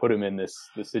man who put him in this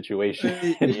situation.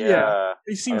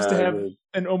 He seems to have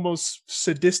an almost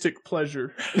sadistic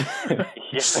pleasure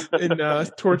in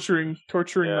torturing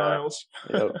Niles.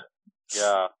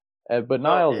 But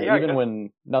Niles, even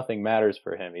when nothing matters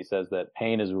for him, he says that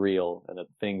pain is real and that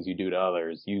the things you do to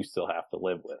others, you still have to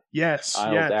live with. Yes.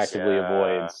 Niles actively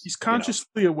avoids. He's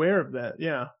consciously aware of that.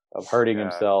 Yeah. Of hurting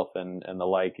himself and the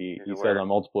like. He said on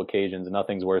multiple occasions,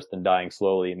 nothing's worse than dying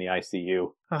slowly in the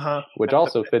ICU. Which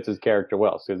also fits his character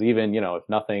well. Because even, if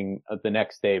nothing the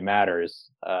next day matters,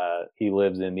 he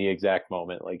lives in the exact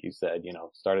moment, like you said,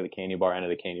 start of the candy bar, end of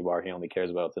the candy bar. He only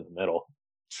cares about what's in the middle.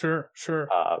 Sure.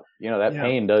 That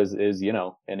pain is,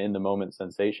 an in the moment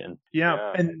sensation.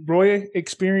 Yeah. And Roy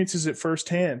experiences it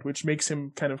firsthand, which makes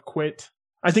him kind of quit.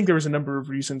 I think there was a number of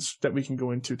reasons that we can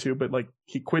go into too, but, like,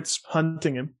 he quits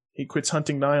hunting him. He quits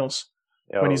hunting Niles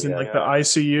when he's in the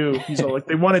ICU. He's all like,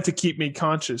 they wanted to keep me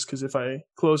conscious because if I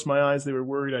closed my eyes, they were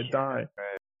worried I'd die.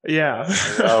 Yeah.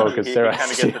 Because Sarah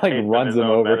runs him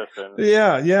over.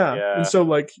 Yeah. And so,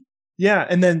 like,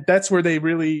 and then that's where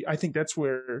I think that's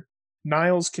where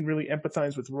Niles can really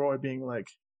empathize with Roy, being like,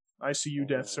 ICU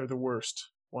deaths are the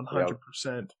worst,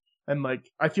 100%. And, like,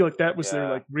 I feel like that was their,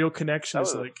 like, real connection. That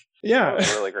was a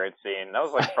really great scene. That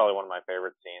was, like, probably one of my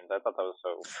favorite scenes. I thought that was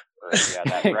so great.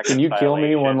 That can you kill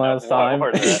me one last time?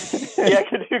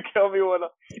 Can you kill me one?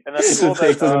 And that's cool.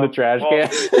 Takes him in the trash can.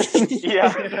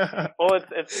 Well,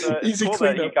 it's cool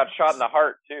that he got shot in the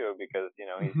heart too, because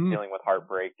he's dealing with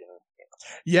heartbreak and.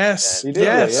 Yes.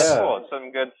 That's cool. It's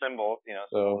some good symbols.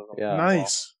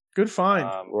 Nice. Good find.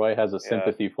 Roy has a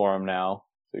sympathy for him now.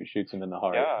 So he shoots him in the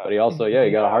heart. But he also, he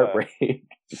got a heartbreak. He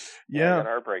got a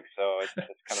heartbreak, so it's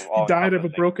kind of all. He died of a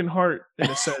broken heart,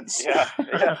 in a sense. He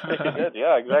did.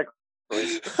 Yeah, exactly.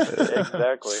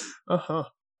 Exactly.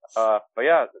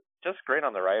 But just great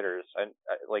on the writers. And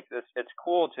like this, it's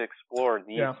cool to explore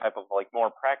these type of, like, more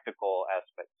practical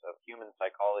aspects of human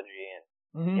psychology and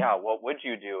what would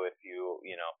you do if you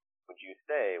would you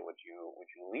stay? Would you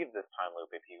leave this time loop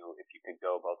if you could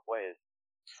go both ways?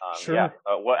 What's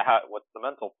the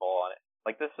mental toll on it?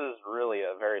 Like, this is really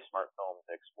a very smart film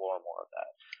to explore more of that.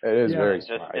 It is very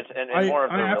smart.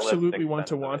 I absolutely want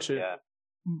to watch it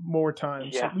more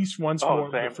times, at least once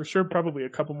more, but for sure probably a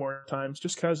couple more times,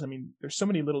 just because, I mean, there's so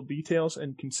many little details,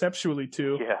 and conceptually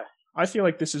too, I feel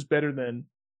like this is better than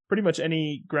pretty much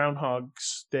any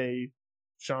Groundhog's Day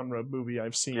genre movie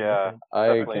I've seen. I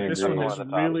can agree. This one is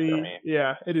really,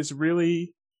 it is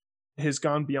really has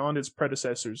gone beyond its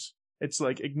predecessors It's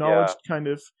like acknowledged kind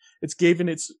of, it's given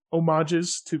its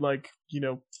homages to like,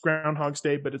 Groundhog's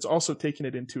Day, but it's also taken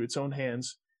it into its own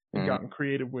hands and gotten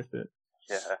creative with it.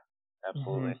 Yeah,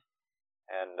 absolutely.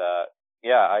 And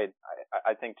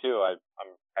I think too, I'm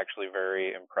actually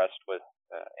very impressed with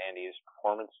Andy's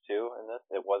performance too in this.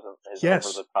 It wasn't his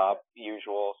over the top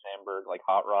usual Samberg like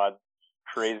hot rod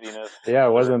craziness. Yeah,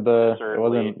 it wasn't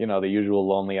the usual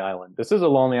Lonely Island. This is a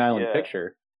Lonely Island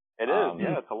picture. It is.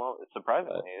 It's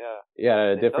surprisingly.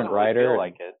 A different writer. Feel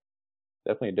like it.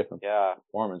 Definitely a different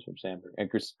performance from Samberg. And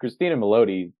Christina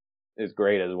Melody is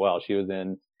great as well. She was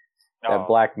in that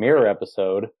Black Mirror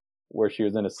episode where she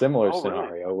was in a similar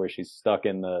scenario where she's stuck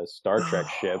in the Star Trek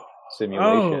ship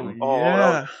simulation.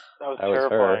 That was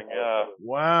terrifying. Her. Yeah.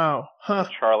 Wow. Huh.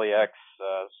 Charlie X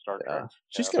Star Trek.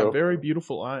 She's got very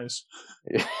beautiful eyes.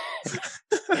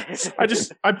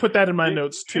 I put that in my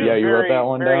notes too. Yeah, you wrote that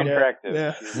one down. Very attractive.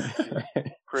 Yeah.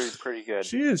 She's pretty good.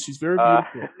 She is. She's very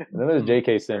beautiful. And then there's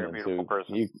J.K. Simmons, who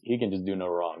he can just do no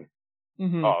wrong.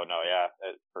 Mm-hmm. Oh no,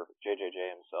 it's perfect. JJJ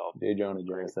himself. J. Jonah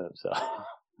Jameson himself.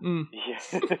 Yeah.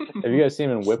 Have you guys seen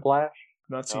him in Whiplash?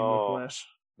 Not seen Whiplash.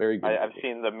 Very good. I've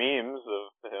seen the memes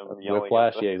of him yelling.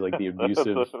 Whiplash, he's like the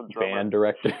abusive band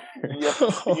director.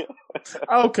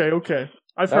 Okay.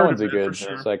 I've that heard one's of a good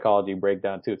sure. psychology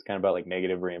breakdown too. It's kind of about like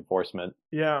negative reinforcement.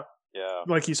 Yeah. Yeah.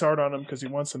 Like he's hard on him because he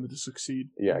wants him to succeed.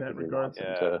 Yeah, in that regard. He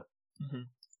wants him to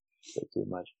say too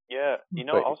much. Yeah.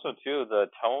 Also too, the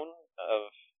tone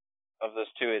of this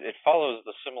too, it follows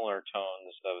the similar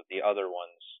tones of the other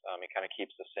ones. It kind of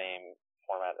keeps the same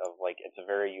format of like, it's a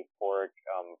very euphoric,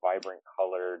 vibrant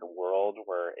colored world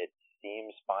where it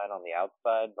seems fine on the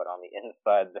outside, but on the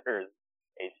inside there's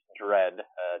a dread,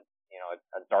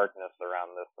 a darkness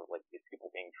around this of like these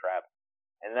people being trapped.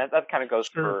 And that kind of goes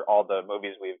for all the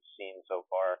movies we've seen so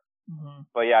far. Mm-hmm.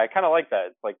 But yeah, I kind of like that.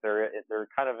 It's like they're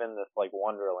kind of in this like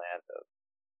wonderland of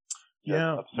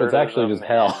it's actually just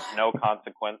hell. No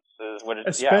consequences. When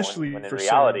in sure.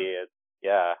 reality, it's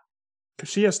because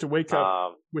she has to wake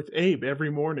up with Abe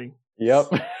every morning.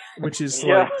 Yep. Which is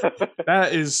like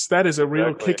that is a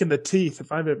real kick in the teeth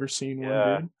if I've ever seen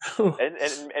one, dude.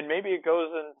 and maybe it goes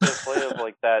into play of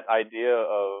like that idea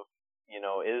of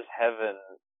is heaven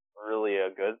really a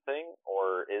good thing,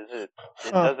 or is it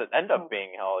does it end up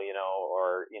being hell,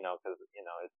 or because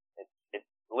it's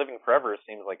living forever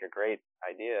seems like a great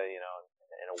idea,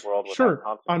 in a world without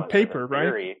consequences. On paper,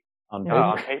 right? On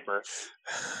paper.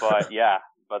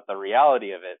 But the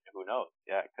reality of it, who knows?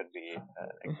 Yeah, it could be an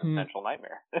existential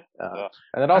nightmare.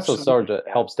 And it also sort of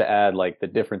helps to add like the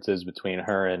differences between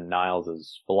her and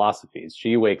Niles's philosophies.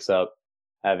 She wakes up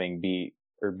being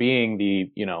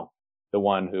the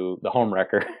one who, the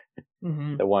homewrecker,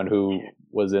 the one who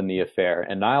was in the affair.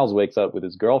 And Niles wakes up with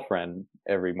his girlfriend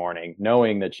every morning,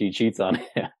 knowing that she cheats on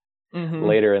him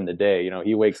later in the day.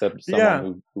 He wakes up to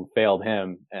someone who failed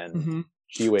him, and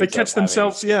she wakes up. They catch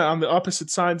themselves, on the opposite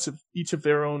sides of each of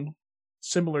their own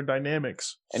similar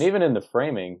dynamics. And even in the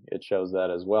framing, it shows that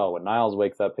as well. When Niles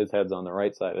wakes up, his head's on the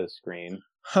right side of the screen.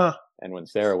 And when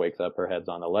Sarah wakes up, her head's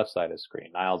on the left side of the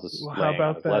screen. Niles is laying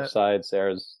on his left side,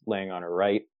 Sarah's laying on her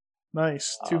right.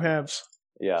 Nice. Two halves.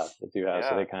 Yeah, the two halves.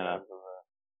 So they kind of,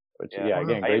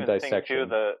 again, great dissection. Too,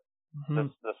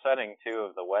 the setting too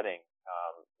of the wedding,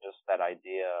 just that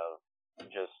idea of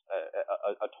just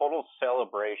a total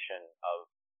celebration of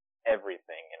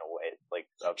everything in a way. It's like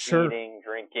of eating,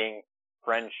 drinking,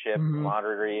 friendship,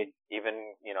 camaraderie,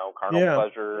 even carnal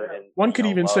pleasure. And, one could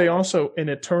even say also an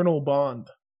eternal bond.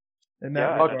 In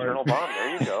that regard. Eternal bond. There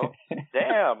you go.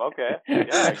 Damn. Okay.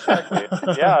 Yeah. Exactly.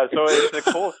 Yeah. So it's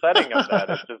a cool setting of that.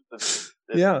 It's just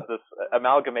this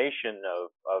amalgamation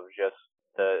of just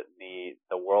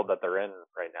the world that they're in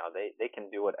right now. They can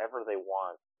do whatever they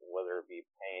want, whether it be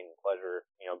pain, pleasure,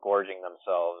 gorging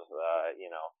themselves,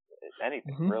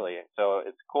 anything really. So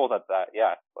it's cool that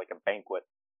like a banquet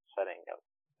setting.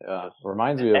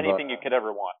 Reminds me of anything you could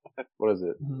ever want. What is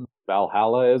it?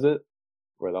 Valhalla, is it?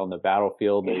 Where they're on the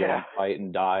battlefield, they fight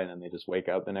and die, and then they just wake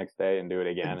up the next day and do it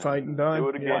again. And fight and die. Do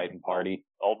it again. Fight and party.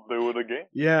 I'll do it again.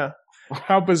 Yeah.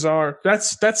 How bizarre.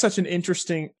 That's such an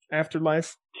interesting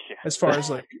afterlife. As far as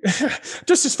like,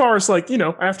 just as far as like,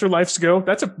 afterlives go.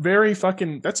 That's a very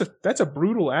fucking, that's a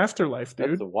brutal afterlife,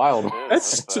 dude. That's a wild one.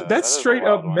 That's straight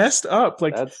up messed up.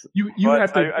 Like you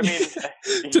have to,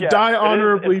 to die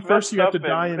honorably. First you have to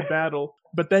die in battle,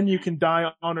 but then you can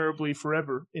die honorably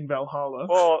forever in Valhalla.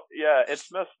 Well, yeah,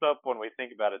 it's messed up when we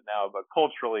think about it now, but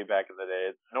culturally back in the day,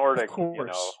 it's Nordic,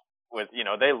 with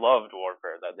they loved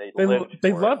warfare. That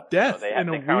they loved death in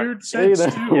a weird sense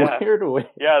too. Weird way.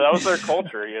 Yeah, that was their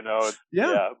culture.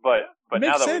 But it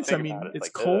makes now that sense. we I think mean, about it, it's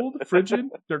like, cold, frigid.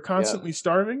 They're constantly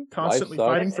starving, constantly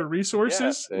fighting for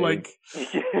resources. They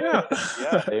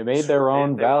made their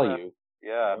own value.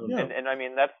 And I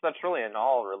mean that's really in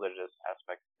all religious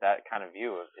aspects. That kind of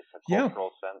view. It's a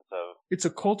cultural sense of. It's a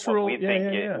cultural. What we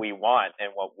think we want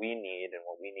and what we need and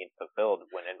what we need fulfilled.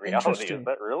 When in reality, is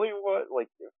that really what? Like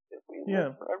if we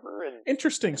live forever?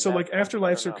 Interesting. So like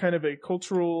afterlives are kind of a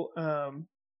cultural,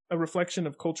 a reflection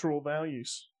of cultural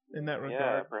values in that regard.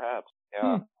 Yeah, perhaps.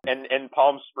 Yeah. And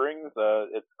Palm Springs,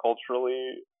 it's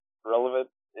culturally relevant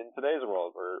in today's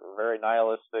world. We're very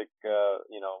nihilistic,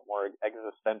 more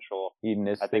existential,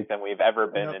 hedonistic, I think, than we've ever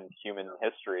been in human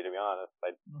history, to be honest.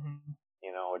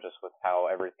 Just with how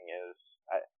everything is.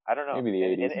 I don't know. Maybe the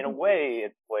 80s. In a way,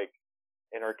 it's like,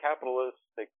 in our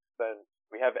capitalistic sense,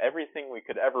 we have everything we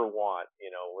could ever want.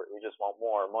 We just want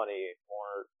more money,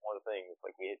 more things.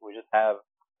 Like we just have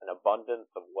an abundance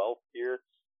of wealth here.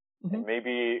 And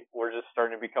maybe we're just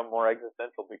starting to become more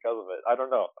existential because of it. I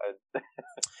don't know.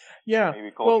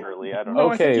 Maybe culturally, I don't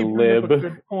know. Okay, lib. Up a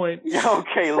good point.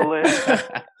 Okay, lib.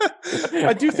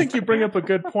 I do think you bring up a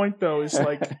good point, though. Is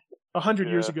like 100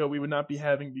 years ago, we would not be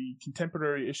having the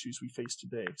contemporary issues we face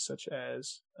today, such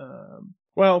as,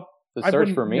 the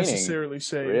search for meaning. Necessarily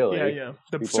say, really.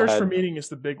 The people search for meaning is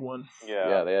the big one.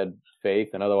 Yeah, they had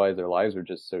faith, and otherwise their lives were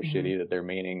just so shitty that their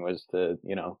meaning was to,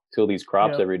 till these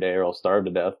crops every day or else starve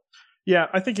to death. Yeah,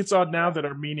 I think it's odd now that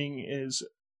our meaning is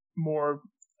more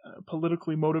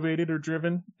politically motivated or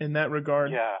driven in that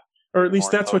regard. Yeah. Or at least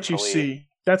that's what you see.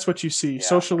 That's what you see. Yeah.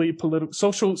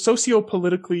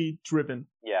 Socio-politically driven.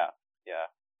 Yeah.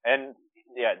 And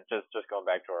just going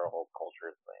back to our whole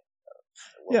culture thing.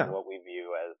 What we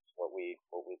view as what we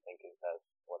think is as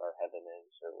what our heaven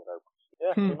is or what our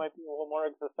we might be a little more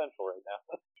existential right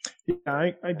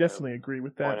now. I definitely agree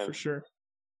with that for sure.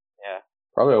 Yeah.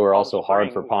 Probably we're also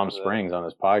hard for Palm Springs on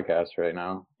this podcast right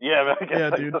now. Yeah,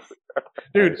 dude.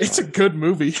 Dude, it's a good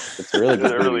movie. It's a really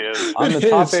good movie. It really is. On the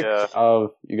topic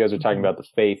of, you guys are talking about the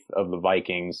faith of the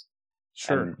Vikings.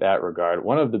 Sure. In that regard,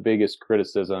 one of the biggest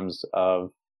criticisms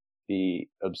of the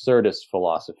absurdist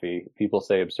philosophy, people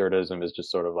say absurdism is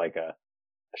just sort of like a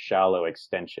shallow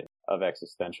extension of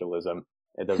existentialism.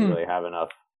 It doesn't really have enough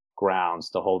grounds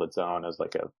to hold its own as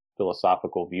like a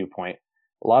philosophical viewpoint.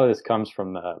 A lot of this comes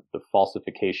from the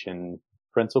falsification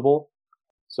principle.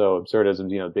 So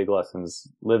absurdism, big lessons,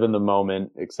 live in the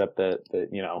moment, accept that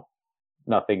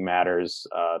nothing matters.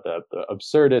 The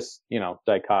absurdist,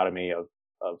 dichotomy of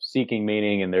seeking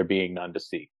meaning and there being none to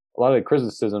seek. A lot of the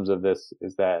criticisms of this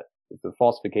is that the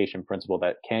falsification principle,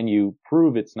 that can you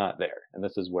prove it's not there? And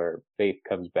this is where faith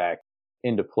comes back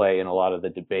into play in a lot of the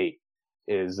debate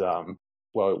is,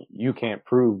 you can't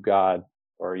prove God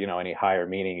or, any higher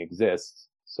meaning exists.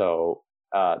 So,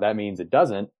 that means it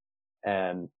doesn't.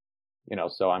 And,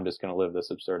 so I'm just going to live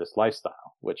this absurdist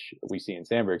lifestyle, which we see in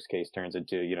Sandberg's case turns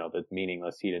into, the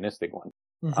meaningless hedonistic one.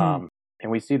 And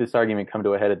we see this argument come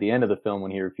to a head at the end of the film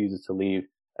when he refuses to leave,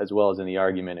 as well as in the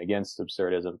argument against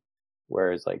absurdism,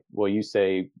 where it's like, well, you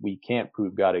say we can't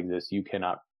prove God exists. You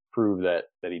cannot prove that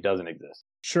he doesn't exist.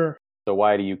 Sure. So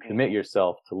why do you commit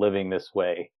yourself to living this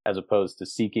way as opposed to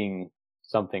seeking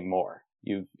something more?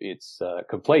 It's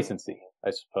complacency,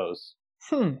 I suppose,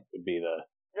 would be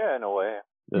in a way,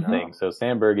 the thing. So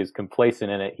Sandberg is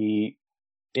complacent in it. He,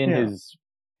 in his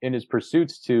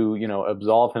pursuits to,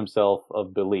 absolve himself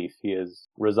of belief, he has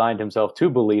resigned himself to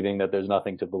believing that there's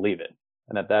nothing to believe in,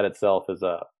 and that itself is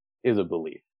a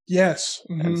belief. Yes.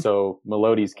 And so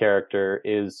Melodi's character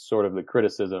is sort of the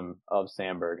criticism of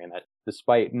Sandberg, and that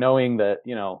despite knowing that,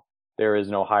 there is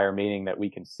no higher meaning that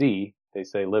we can see, they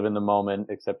say live in the moment,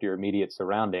 accept your immediate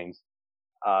surroundings.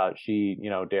 She,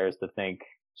 dares to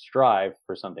strive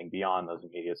for something beyond those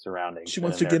immediate surroundings. She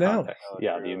wants to get out.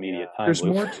 The immediate time. There's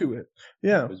more to it.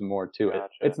 Yeah. There's more to it.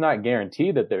 It's not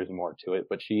guaranteed that there's more to it,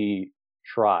 but she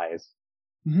tries.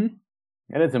 And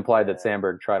it's implied that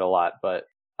Sandberg tried a lot, but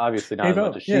obviously not as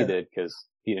much as she did, because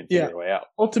he didn't figure a way out.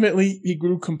 Ultimately, he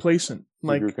grew complacent.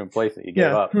 He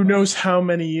gave up. Who knows how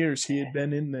many years he had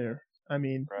been in there. I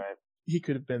mean, he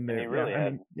could have been there. And he really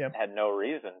had no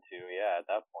reason to, at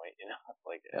that point,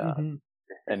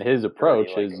 And his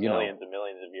approach is, millions and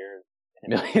millions of years.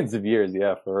 Millions of years,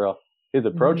 for real. His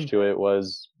approach to it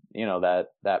was,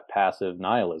 that passive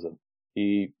nihilism.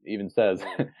 He even says,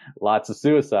 lots of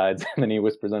suicides, and then he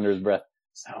whispers under his breath,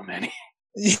 so many.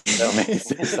 So many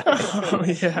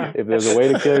suicides. If there's a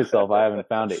way to kill yourself, I haven't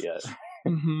found it yet.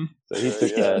 So he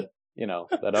took that,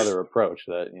 that other approach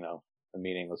that, a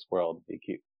meaningless world,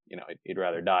 he'd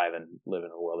rather die than live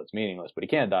in a world that's meaningless, but he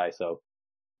can't die, so.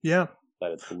 Yeah.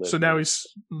 So now he's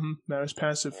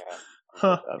passive.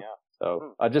 Huh.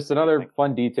 So just another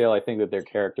fun detail. I think that their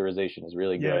characterization is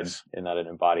really good in that it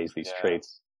embodies these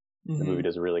traits. Mm-hmm. The movie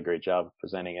does a really great job of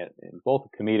presenting it in both a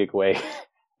comedic way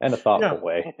and a thoughtful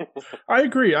way. I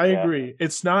agree.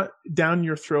 It's not down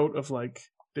your throat of like,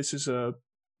 this is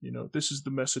this is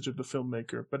the message of the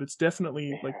filmmaker, but it's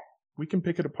definitely like, we can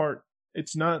pick it apart.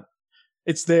 It's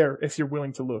there if you're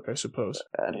willing to look, I suppose.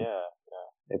 And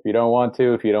if you don't want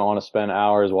to spend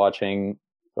hours watching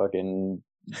fucking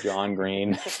John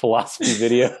Green philosophy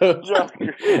videos,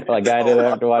 like I did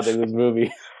after watching this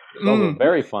movie. It's also a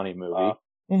very funny movie.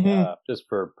 Just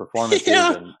for performances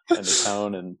and the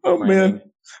tone and man,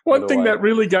 one thing that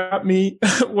really got me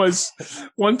was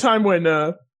one time when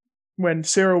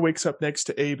Sarah wakes up next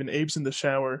to Abe and Abe's in the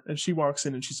shower and she walks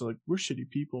in and she's like, we're shitty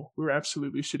people. We're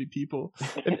absolutely shitty people.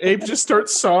 And Abe just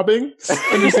starts sobbing.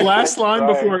 And his last line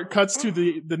before it cuts to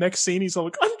the next scene, he's all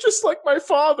like, I'm just like my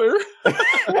father. That's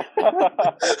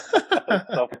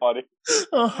so funny.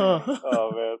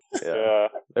 Oh man. Yeah.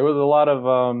 There was a lot of,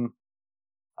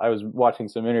 I was watching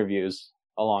some interviews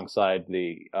alongside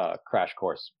the Crash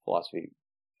Course philosophy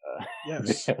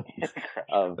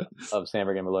of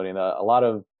Sandberg and Melodian. A lot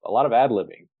of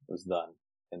ad-libbing was done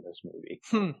in this movie.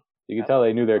 You can tell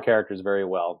they knew their characters very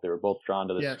well. They were both drawn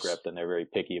to the script, and they're very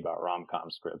picky about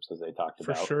rom-com scripts, as they talked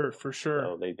about. For sure.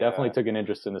 So they definitely took an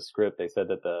interest in the script. They said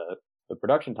that the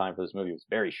production time for this movie was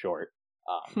very short,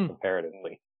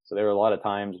 comparatively. So there were a lot of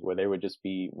times where they would just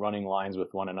be running lines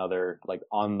with one another, like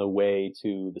on the way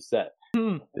to the set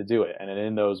to do it. And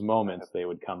in those moments, they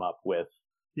would come up with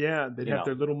they'd have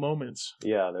their little moments.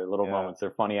 Yeah, their little moments.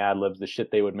 Their funny ad libs, the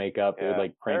shit they would make up. They would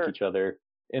like prank each other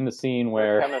in the scene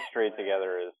where their chemistry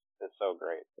together is so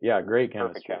great. Yeah, great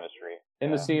chemistry. Perfect chemistry.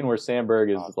 In the scene where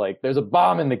Sandberg is like, "There's a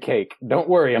bomb in the cake. Don't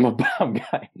worry, I'm a bomb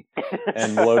guy."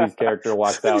 And Melodi's character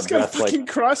walks out dressed like a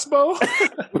crossbow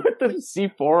with the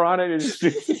C4 on it.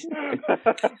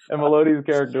 And Melodi's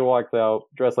character walks out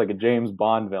dressed like a James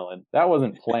Bond villain. That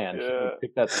wasn't planned. She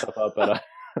picked that stuff up at a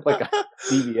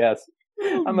CVS.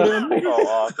 Awesome.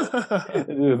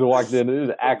 It walked in. His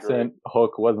accent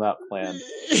hook was not planned.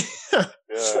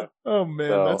 Oh man,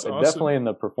 so that's awesome. Definitely in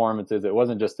the performances. It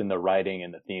wasn't just in the writing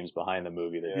and the themes behind the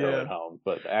movie that drove it home,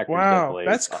 but the actors definitely.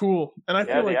 That's cool. And I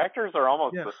feel the actors are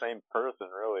almost the same person.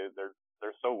 Really, they're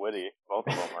so witty. Both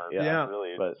of them are.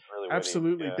 Really witty.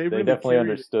 Absolutely, Yeah. they really definitely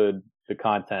understood the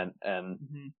content and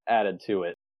added to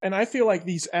it. And I feel like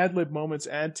these ad lib moments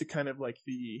add to kind of like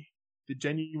the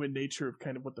genuine nature of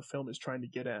kind of what the film is trying to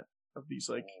get at, of these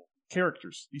like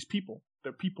characters, these people.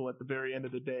 They're people at the very end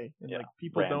of the day, and like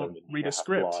people don't read a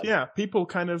script. Flawed. People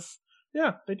kind of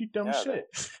they do dumb shit.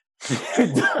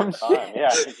 Dumb shit. Yeah,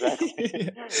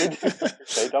 exactly.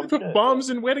 They dumb put shit.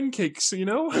 bombs in wedding cakes, Put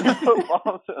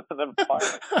bombs and then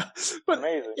fire. But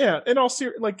amazing. Yeah, and all I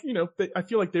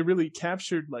feel like they really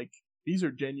captured like these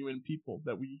are genuine people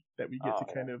that we get to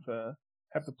kind of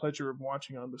have the pleasure of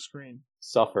watching on the screen.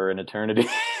 Suffer in eternity.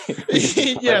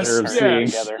 Yes,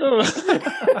 together.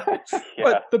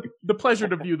 But the pleasure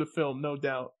to view the film, no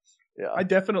doubt. Yeah,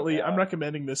 I'm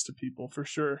recommending this to people for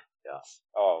sure. Yeah.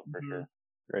 Oh, for sure.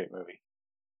 Great movie.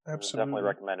 Absolutely. Definitely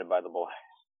recommended by the boys.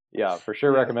 Yeah, for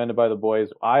sure recommended by the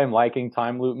boys. I am liking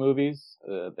time loop movies.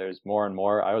 There's more and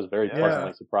more. I was very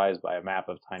pleasantly surprised by A Map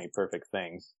of Tiny Perfect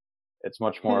Things. It's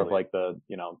much more of like the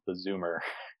Zoomer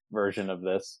version of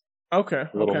this. Okay.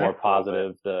 A little more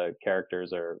positive. The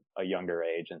characters are a younger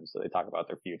age, and so they talk about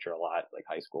their future a lot, like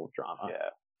high school drama. Yeah.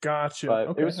 Gotcha.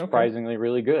 But it was surprisingly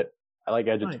really good. I like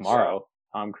Edge of Tomorrow.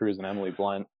 Tom Cruise and Emily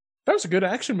Blunt. That was a good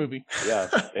action movie. Yeah,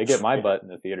 they get my butt in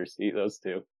the theater seat, those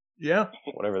two. Yeah.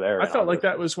 Whatever they're I felt like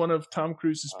that was one of Tom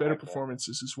Cruise's better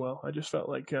performances as well. I just felt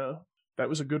like that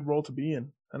was a good role to be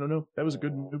in. I don't know. That was a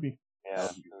good movie. Yeah.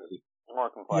 More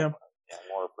complex. Yeah,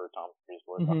 more for Tom Cruise.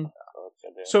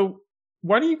 So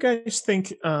why do you guys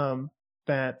think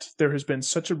that there has been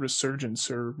such a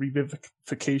resurgence or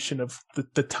revivification of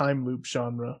the time loop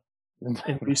genre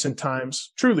in recent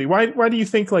times? Truly, why do you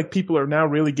think like people are now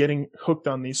really getting hooked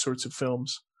on these sorts of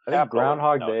films? I think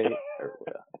Groundhog Day.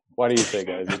 Why do you say,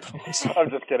 guys?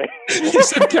 I'm just kidding. You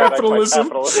said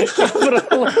capitalism.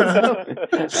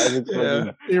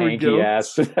 Here we go.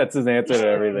 That's his answer to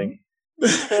everything.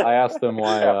 I asked him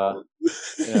why,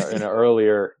 in an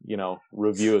earlier,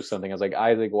 review of something. I was like,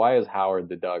 Isaac, why is Howard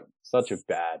the Duck such a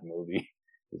bad movie?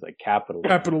 He's like,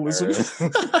 capitalism.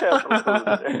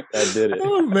 That did it.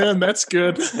 Oh man, that's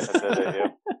good. That did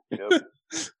it. Yep.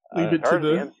 Leave it to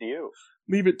the MCU.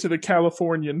 Leave it to the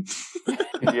Californian.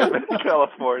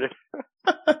 California.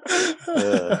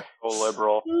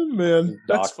 Liberal. Oh man,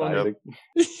 that's funny.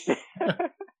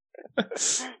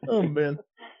 Oh man.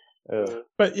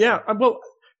 But yeah, well,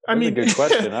 I mean, a good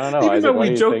question. I don't know. Even Isaac, though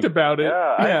we joked about it,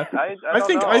 I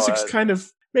think know. Isaac's kind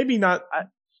of maybe not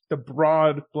the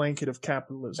broad blanket of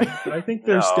capitalism, but I think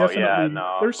there's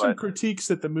there's some critiques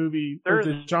that the movie or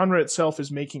the genre itself is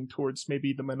making towards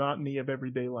maybe the monotony of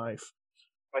everyday life.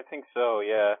 I think so,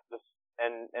 yeah.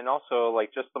 And also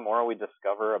like just the more we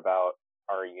discover about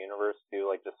our universe too,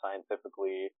 like just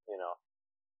scientifically,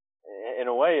 in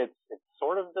a way it's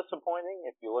sort of disappointing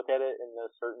if you look at it in a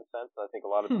certain sense. I think a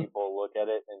lot of people look at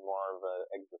it in more of an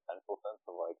existential sense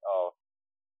of like, oh,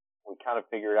 we kind of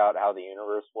figured out how the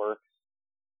universe works.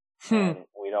 And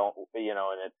we don't,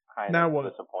 and it's kind of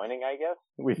disappointing, I guess.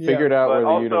 We figured out where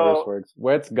the universe works.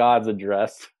 What's God's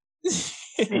address?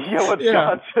 What's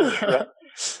God's address?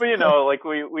 But like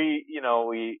we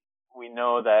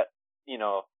know that,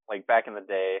 like back in the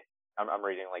day, I'm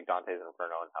reading like Dante's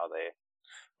Inferno and how they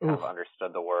kind of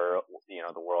understood the world,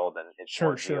 the world, and it's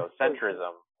more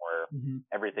geocentrism, where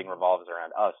everything revolves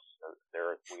around us.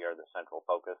 We are the central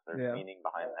focus. There's meaning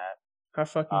behind that. How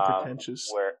fucking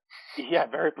pretentious.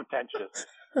 Very pretentious.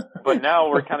 But now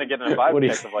we're kind of getting a vibe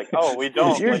check of like, oh, we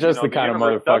don't. You're like, just the kind of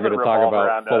motherfucker to talk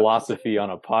about philosophy on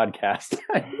a podcast.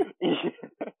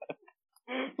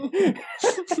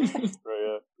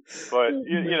 But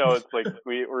it's like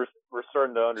we're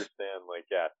starting to understand, like,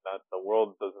 not the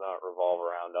world does not revolve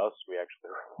around us. We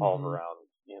actually revolve around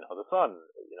the sun.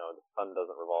 The sun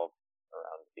doesn't revolve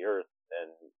around the earth,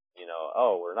 and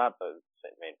we're not the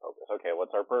main focus. Okay,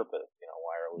 what's our purpose?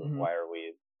 Why are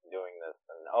we doing this?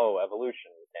 And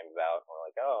evolution came about. And we're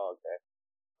like, oh, okay,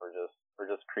 we're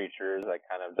just creatures that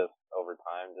kind of just over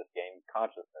time just gain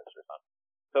consciousness or something.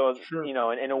 So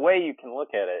in a way, you can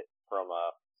look at it from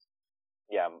a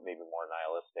maybe more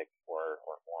nihilistic or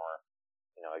more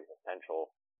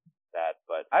existential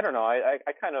but I don't know. I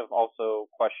kind of also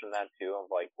question that too. Of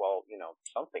like, well,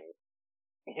 something's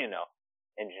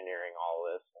engineering all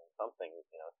this, and something's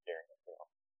steering it.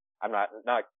 I'm not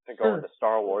to go into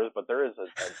Star Wars, but there is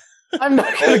I'm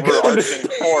not going to go into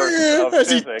force of as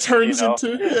physics, he turns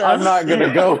into. Yeah. I'm not going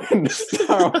to go into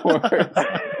Star Wars.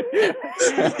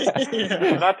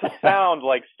 Not to sound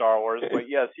like Star Wars, but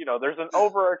yes, there's an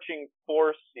overarching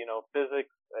force, physics.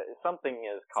 Something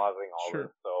is causing all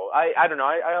this. So I don't know.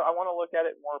 I want to look at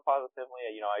it more positively.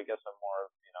 I guess I'm more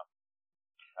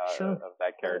of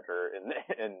that character in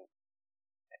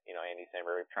Andy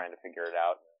Samberg trying to figure it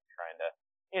out and trying to,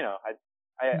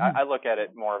 I look at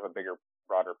it more of a bigger,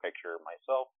 broader picture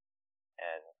myself,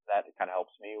 and that kind of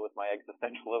helps me with my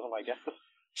existentialism, I guess.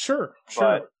 Sure.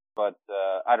 But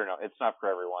I don't know. It's not for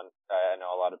everyone. I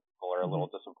know a lot of people are a little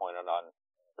disappointed on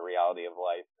the reality of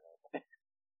life.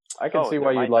 I can see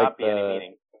why you'd like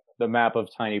the map of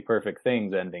tiny perfect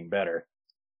things ending better.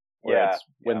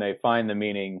 When they find the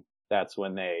meaning, that's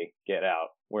when they get out.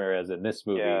 Whereas in this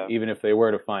movie, even if they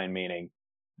were to find meaning,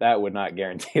 that would not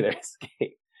guarantee their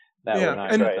escape. That would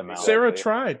not get them out. Sarah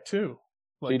tried too.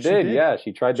 She did.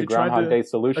 She tried the Groundhog Day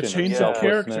solution. A change of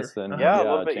character. And, a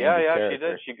little bit.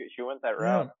 She did. She went that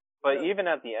route. But even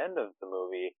at the end of the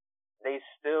movie, they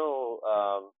still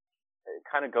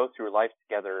kind of go through life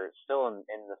together, still in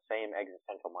the same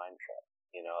existential mindset.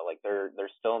 Like they're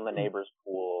still in the neighbor's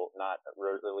pool, not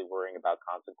really worrying about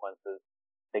consequences.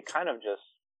 They kind of just,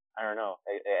 I don't know,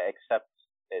 accept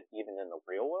it even in the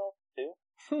real world too.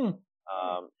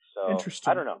 So interesting.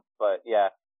 I don't know, but yeah.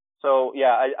 So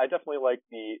yeah, I definitely like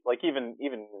even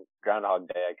Groundhog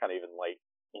Day. I kind of even like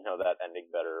that ending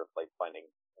better of like finding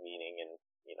meaning and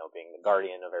being the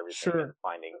guardian of everything and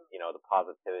finding the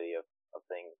positivity of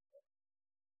things.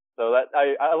 So that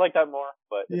I like that more,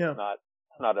 but it's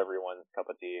not everyone's cup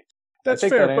of tea. I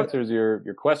think that answers your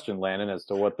question, Landon, as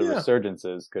to what the resurgence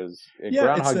is, because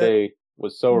Groundhog Day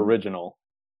was so original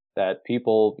that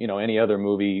people, any other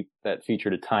movie that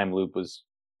featured a time loop was,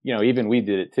 even we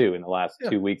did it too in the last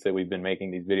 2 weeks that we've been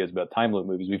making these videos about time loop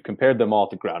movies. We've compared them all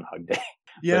to Groundhog Day.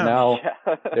 But now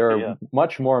there are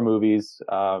much more movies,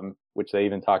 which they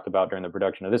even talked about during the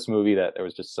production of this movie, that there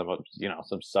was just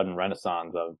some sudden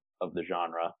renaissance of the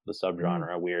genre, the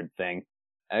subgenre, a weird thing.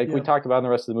 And like we talked about in the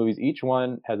rest of the movies, each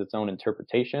one has its own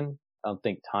interpretation. I don't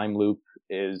think time loop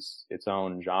is its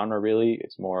own genre, really.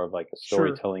 It's more of like a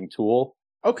storytelling tool.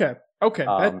 Okay. I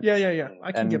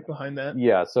can get behind that.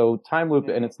 Yeah, so time loop,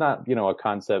 and it's not, a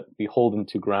concept beholden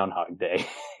to Groundhog Day.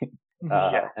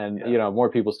 More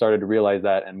people started to realize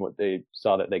that, and what they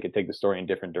saw that they could take the story in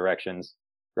different directions.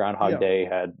 Groundhog Day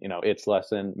had, its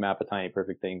lesson. Map of Tiny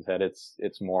Perfect Things had its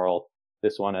moral.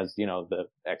 this one as, the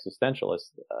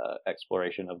existentialist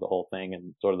exploration of the whole thing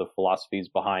and sort of the philosophies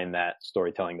behind that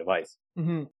storytelling device.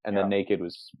 Mm-hmm. And then Naked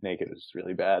was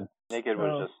really bad. Naked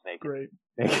was just naked. Great.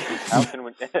 How can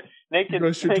we? Naked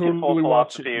full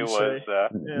philosophy was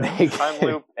time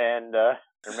loop, and their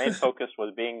main focus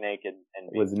was being naked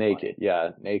and being naked. Yeah,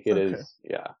 naked is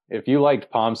If you liked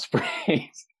Palm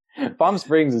Springs. Palm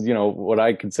Springs is, what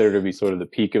I consider to be sort of the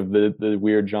peak of the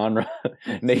weird genre.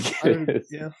 Naked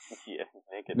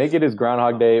is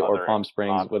Groundhog Day or Palm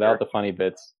Springs without the funny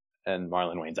bits and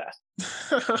Marlon Wayne's ass.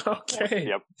 Okay.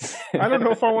 Yep. I don't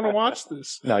know if I want to watch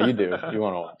this. No, you do. You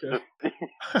want to watch it.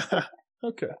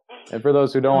 Okay. And for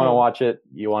those who don't want to watch it,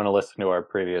 you want to listen to our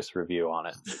previous review on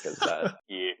it because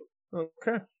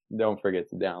Okay. Don't forget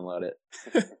to download it.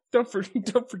 Don't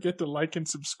forget to like and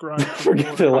subscribe. Don't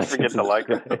forget to like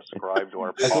and subscribe to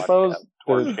our podcast. I suppose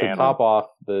to top off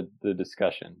the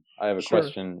discussion, I have a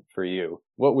question for you.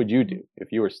 What would you do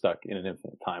if you were stuck in an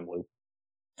infinite time loop?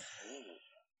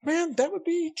 Man, that would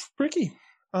be tricky.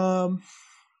 I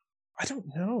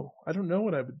don't know. I don't know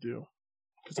what I would do.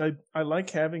 Because I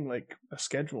like having like a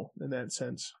schedule in that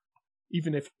sense.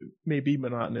 Even if it may be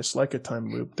monotonous, like a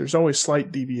time loop, there's always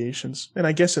slight deviations. And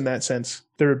I guess in that sense,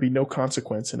 there would be no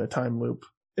consequence in a time loop,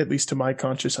 at least to my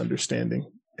conscious understanding.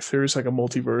 If there is like a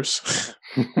multiverse,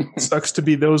 sucks to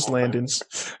be those Landons.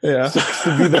 Yeah. Sucks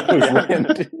to be those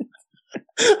Landons.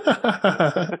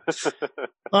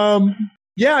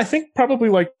 Yeah, I think probably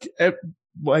like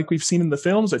we've seen in the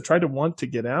films, I try to want to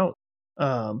get out.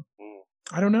 I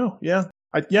don't know. Yeah.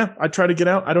 I try to get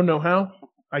out. I don't know how.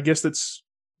 I guess that's,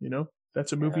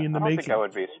 that's a movie in the making. I don't think I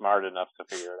would be smart enough to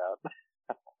figure it out.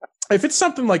 If it's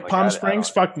something like Palm Springs,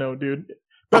 fuck no, dude.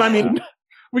 But I mean,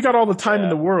 we got all the time in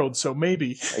the world, so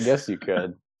maybe. I guess you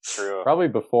could. True. Probably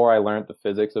before I learned the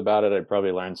physics about it, I'd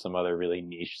probably learn some other really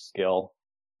niche skill.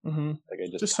 Mm-hmm. Like I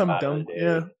just some dumb,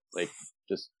 I'd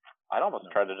almost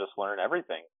try to just learn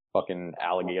everything. Fucking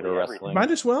alligator wrestling.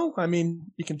 Might as well. I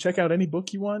mean, you can check out any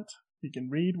book you want. You can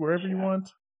read wherever you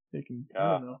want. You can,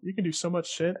 I don't know. You can do so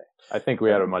much shit. I think we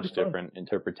had a much different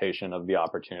interpretation of the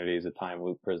opportunities a time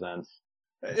loop presents.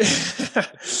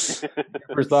 First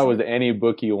thought was any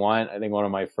book you want. I think one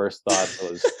of my first thoughts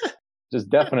was just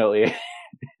definitely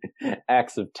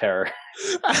Acts of Terror.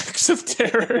 Acts of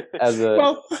Terror. As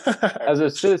a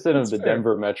citizen of the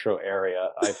Denver metro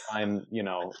area, I find,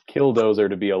 Killdozer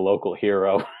to be a local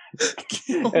hero.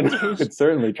 And I could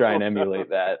certainly try and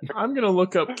emulate that. I'm going to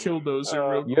look up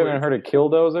Killdozer. You haven't heard of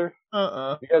Killdozer?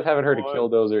 You guys haven't heard of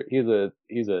Killdozer? He's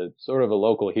a sort of a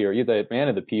local hero. He's a man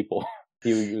of the people.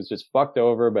 He was just fucked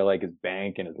over by like his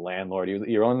bank and his landlord.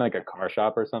 He owned like a car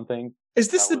shop or something. Is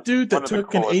this the dude that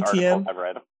took an ATM? I've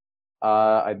read.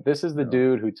 This is the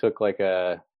dude who took like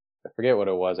I forget what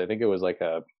it was. I think it was like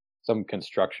some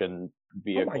construction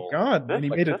vehicle. Oh my god! And he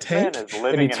made a tank,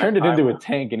 and he turned it into a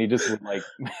tank, and he just like,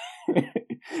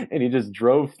 and he just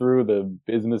drove through the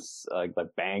business, like the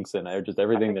banks and just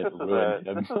everything that ruined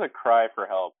him. This is a cry for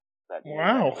help. That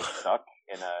stuck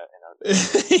in a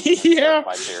yeah.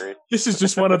 This is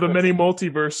just one of the many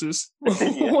multiverses.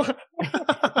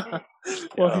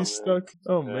 Well, he's stuck.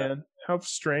 Oh man, how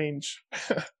strange.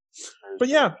 But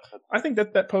yeah, I think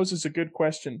that poses a good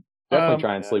question. Definitely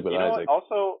try and sleep with Isaac.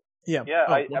 Also, yeah.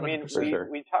 I mean,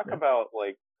 we talk about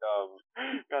like,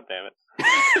 God damn it.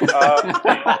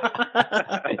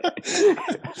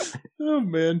 Oh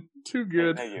man, too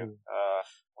good. Thank you.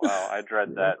 Wow, I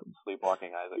dread that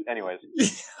sleepwalking Isaac. Anyways,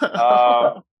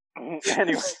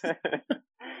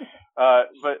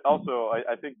 but also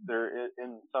I think there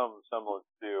in some semblance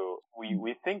too.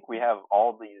 We think we have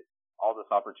all this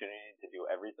opportunity to do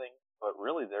everything, but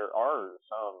really there are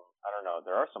some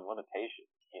limitations,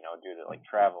 due to like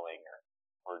traveling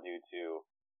or due to,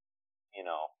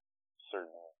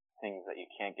 certain things that you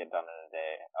can't get done in a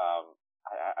day. I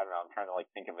don't know, I'm trying to like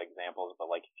think of examples, but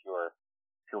like if you're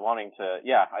wanting to,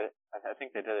 I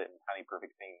think they did it in Tiny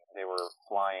Perfect Things. They were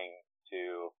flying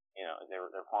to, they're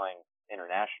flying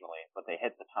internationally, but they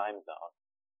hit the time zone,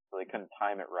 so they couldn't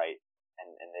time it right,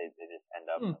 and they just end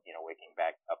up, waking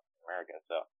back up in America.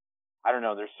 So I don't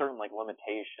know. There's certain like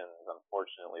limitations,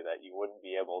 unfortunately, that you wouldn't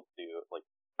be able to like.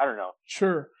 I don't know.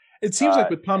 Sure. It seems like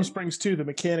with Palm Springs too, the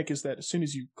mechanic is that as soon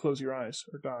as you close your eyes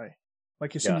or die,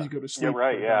 like as soon as you go to sleep. You're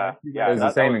right. Yeah. It was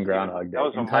the same in Groundhog Day.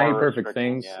 In Tiny Perfect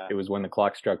Things, it was when the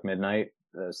clock struck midnight.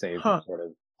 The same sort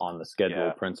of on the schedule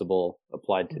principle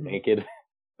applied to Naked.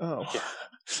 Oh,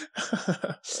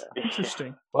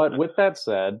 interesting. But with that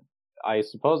said, I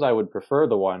suppose I would prefer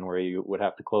the one where you would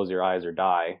have to close your eyes or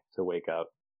die to wake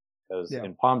up. Because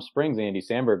in Palm Springs, Andy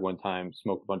Samberg one time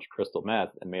smoked a bunch of crystal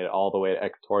meth and made it all the way to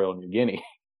Equatorial New Guinea.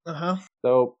 Uh-huh.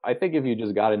 So I think if you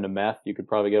just got into meth, you could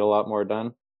probably get a lot more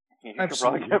done. You could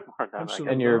probably get more done.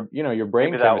 Absolutely. And your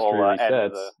brain chemistry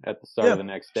resets at the start of the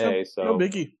next day, so no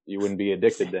biggie. You wouldn't be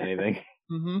addicted to anything.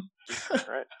 Mm-hmm.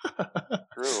 Right.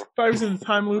 True. If I was in the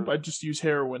time loop, I'd just use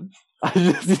heroin. Wow.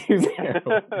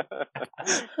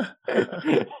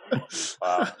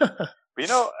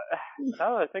 But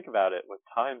now that I think about it, with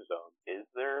time zones, is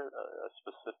there a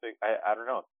specific? I don't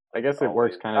know. I guess it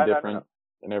works kind of different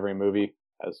in every movie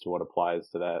as to what applies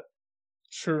to that.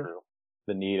 Sure.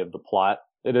 The need of the plot.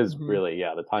 It is really,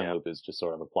 the time loop is just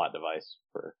sort of a plot device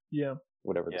for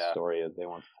whatever the story is they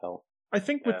want to tell. I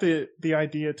think with the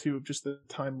idea too of just the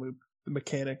time loop, the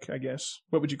mechanic, I guess.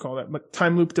 What would you call that?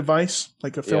 Time loop device,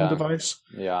 like a film device.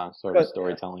 Yeah, sort of a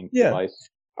storytelling device.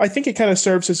 I think it kind of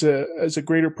serves as a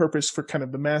greater purpose for kind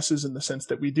of the masses in the sense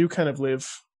that we do kind of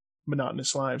live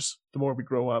monotonous lives the more we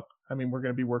grow up. I mean, we're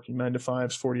going to be working 9 to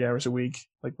 5s, 40 hours a week.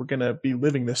 Like we're going to be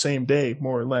living the same day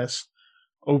more or less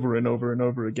over and over and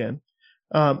over again.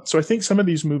 So I think some of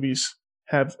these movies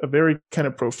have a very kind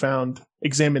of profound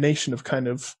examination of kind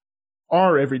of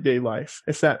our everyday life,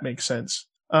 if that makes sense.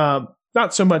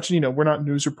 Not so much, we're not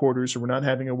news reporters or we're not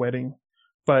having a wedding,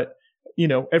 but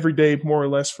every day more or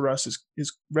less for us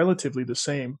is relatively the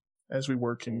same as we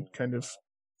work and kind of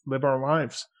live our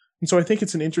lives. And so I think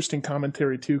it's an interesting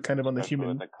commentary too, kind of on the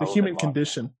human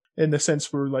condition, in the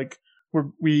sense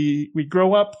we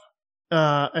grow up,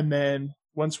 and then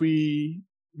once we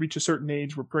reach a certain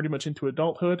age, we're pretty much into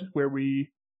adulthood where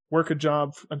we work a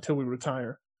job until we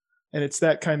retire. And it's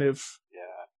that kind of,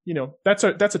 that's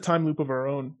a time loop of our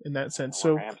own in that sense.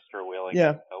 So hamster wheeling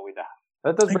until we die.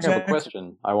 That does bring up a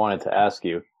question I wanted to ask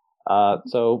you.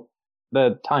 So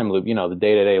the time loop, the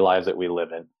day-to-day lives that we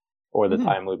live in, or the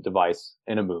time loop device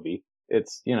in a movie,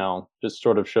 it's, just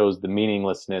sort of shows the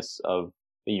meaninglessness of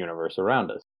the universe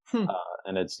around us.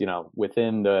 And it's,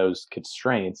 within those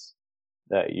constraints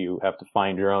that you have to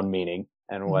find your own meaning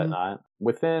and whatnot.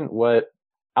 Within what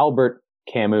Albert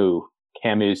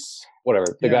Camus, whatever,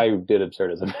 the guy who did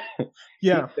absurdism,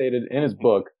 he stated in his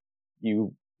book,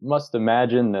 you must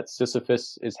imagine that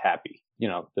Sisyphus is happy.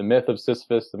 The myth of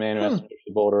Sisyphus, the man who has to push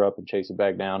the boulder up and chase it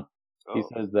back down. He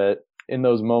says that in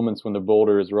those moments when the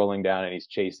boulder is rolling down and he's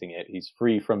chasing it, he's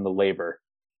free from the labor,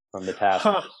 from the task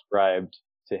prescribed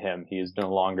to him. He is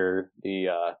no longer the,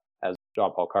 as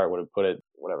John Paul Cart would have put it,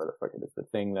 whatever the fuck it is, the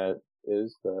thing that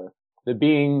is the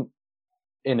being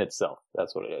in itself.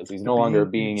 That's what it is. He's no longer a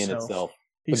being in itself.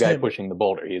 The guy pushing the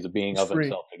boulder. He is a being of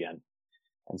himself again.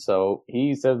 And so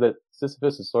he says that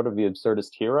Sisyphus is sort of the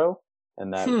absurdist hero,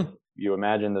 and that you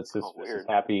imagine that Sisyphus is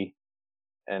happy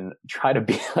and try to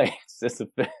be like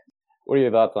Sisyphus. What are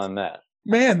your thoughts on that?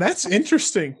 Man, that's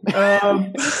interesting. That's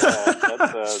a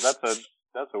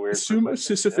weird. Assume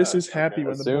Sisyphus is happy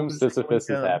when the assume Sisyphus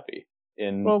is happy.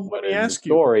 Well, let me ask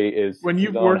you. Story is when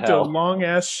you've worked a long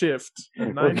ass shift,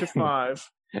 9 to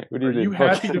 5. Are you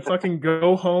happy to fucking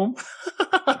go home?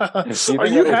 Are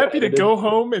you happy to go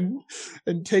home and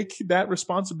take that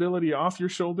responsibility off your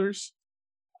shoulders?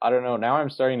 I don't know. Now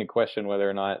I'm starting to question whether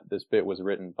or not this bit was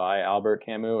written by Albert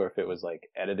Camus or if it was like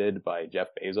edited by Jeff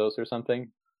Bezos or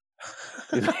something.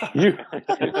 You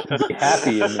should be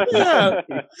happy in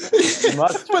this. You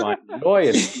must find joy in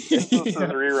it. This is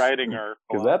rewriting our.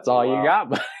 Because that's all you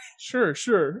got. Sure.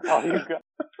 All you got.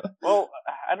 Well,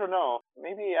 I don't know.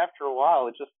 Maybe after a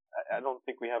while, I don't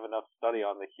think we have enough study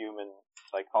on the human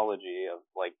psychology of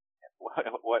like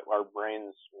what our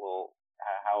brains will,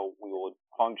 how we will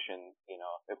function.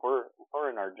 If we're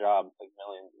in our jobs like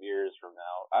millions of years from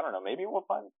now, I don't know. Maybe we'll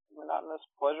find monotonous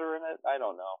pleasure in it. I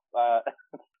don't know.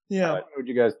 Yeah. I don't know what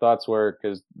you guys' thoughts were,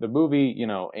 because the movie,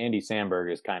 Andy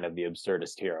Samberg is kind of the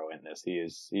absurdist hero in this. He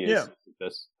is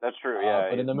Sisyphus. That's true, yeah.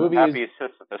 But in the movie, happy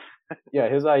Sisyphus.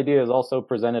 his idea is also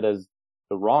presented as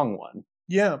the wrong one.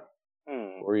 Yeah.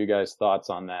 What are you guys' thoughts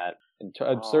on that?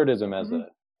 Absurdism as a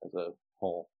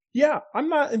whole. Yeah, I'm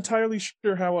not entirely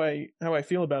sure how I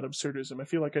feel about absurdism. I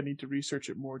feel like I need to research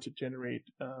it more to generate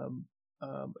an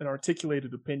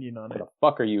articulated opinion on it. What the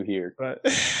fuck are you here? But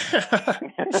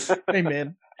hey,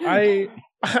 man, I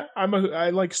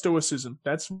like Stoicism.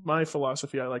 That's my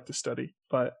philosophy. I like to study,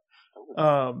 but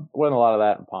wasn't a lot of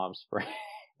that in Palm Springs.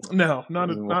 No,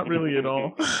 not really at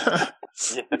all.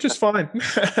 Which is fine.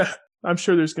 I'm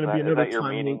sure there's going to be another time. Is that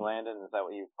your meaning, Landon? Is that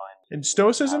what you find in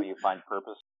Stoicism? How you find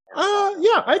purpose?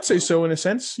 Yeah, I'd say so in a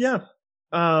sense. Yeah.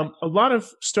 A lot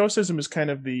of Stoicism is kind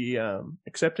of the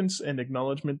acceptance and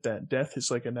acknowledgement that death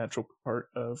is like a natural part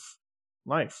of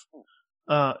life.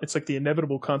 It's like the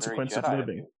inevitable consequence of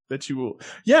living that you will.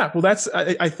 Yeah, well, that's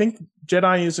I think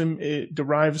Jediism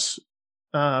derives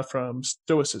from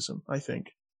Stoicism. I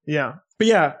think Yeah. But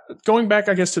yeah, going back,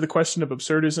 I guess, to the question of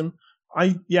absurdism,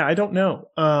 I don't know.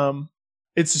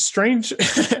 It's a strange,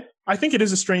 I think it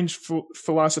is a strange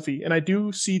philosophy, and I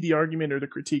do see the argument or the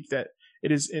critique that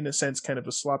it is, in a sense, kind of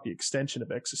a sloppy extension of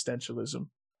existentialism,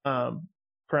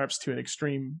 perhaps to an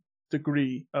extreme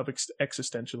degree of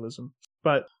existentialism.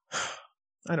 But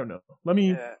I don't know.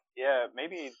 Maybe, I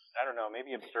don't know,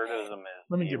 maybe absurdism is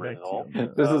let me the get back result to you.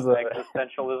 of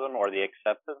existentialism, or the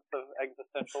acceptance of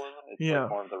existentialism. It's like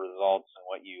more of the results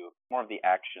and more of the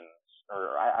actions,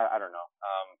 or I don't know.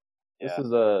 This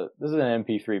is an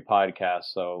MP3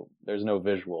 podcast, so there's no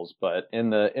visuals. But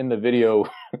in the video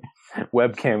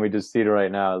webcam we just see it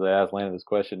right now, as I asked Landon this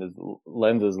question, his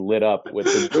lens is lit up with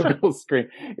the Google screen.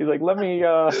 He's like, let me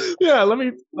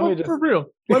for real.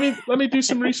 Let me do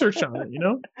some research on it. You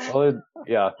know? Well,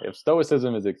 if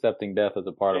Stoicism is accepting death as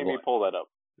a part of life, pull that up.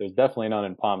 There's definitely none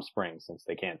in Palm Springs, since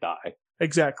they can't die.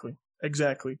 Exactly.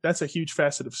 That's a huge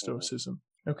facet of Stoicism.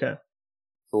 Okay.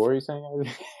 So what are you saying?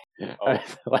 I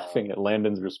was laughing at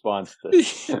Landon's response to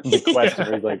the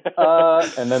question. He's like,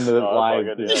 and then the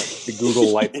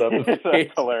Google lights up.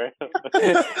 That's hilarious.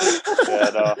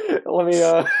 Let me,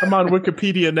 I'm on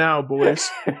Wikipedia now, boys.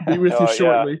 Be with you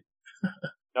shortly.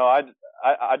 No, I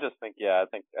just think, I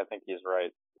think he's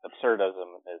right.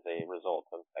 Absurdism is a result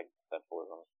of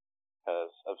existentialism,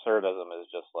 because absurdism is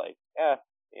just like, it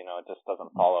just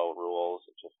doesn't follow rules.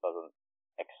 It just doesn't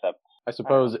accept. I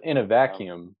suppose in a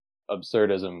vacuum,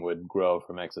 absurdism would grow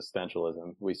from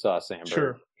existentialism. We saw Sandberg.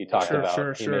 Sure. He talked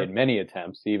about, he made many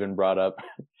attempts. He even brought up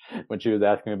when she was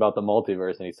asking me about the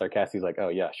multiverse, and he's sarcastic. He's like, "Oh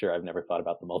yeah, sure. I've never thought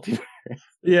about the multiverse."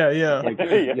 Yeah. Like, that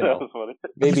was funny.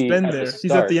 Maybe he's been there.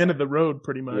 He's at the end of the road,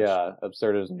 pretty much. Yeah,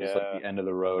 absurdism is like the end of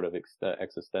the road of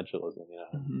existentialism.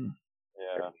 Mm-hmm.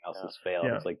 Everything else has failed.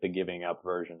 It's like the giving up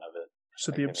version of it.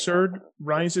 So the absurd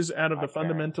rises out of the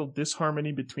fundamental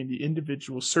disharmony between the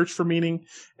individual's search for meaning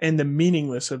and the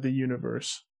meaningless of the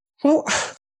universe. Well,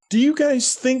 do you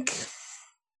guys think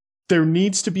there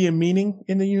needs to be a meaning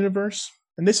in the universe?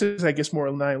 And this is, I guess, more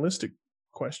a nihilistic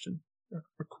question or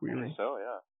query. So,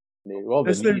 yeah. Well,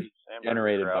 the need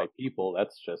generated by people,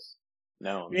 that's just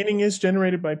known. Meaning is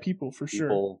generated by people, for sure.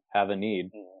 People have a need.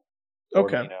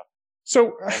 Okay.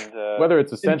 So, whether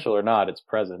it's essential or not, it's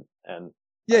present. And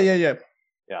Yeah.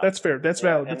 That's fair. That's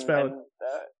valid. That's valid.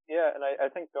 And I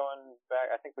think going back,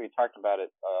 I think we talked about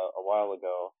it a while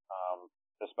ago,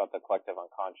 just about the collective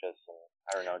unconscious, and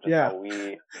I don't know, just how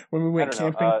when we went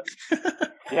camping.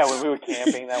 When we were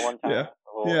camping that one time.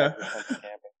 Camping.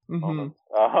 Mm-hmm.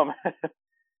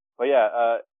 But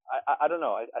I don't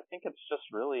know. I think it's just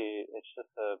I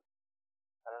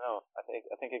don't know. I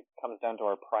think it comes down to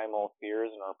our primal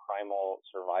fears and our primal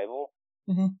survival.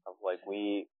 Mm-hmm. Of like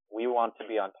we want to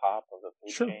be on top of the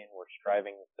food chain. We're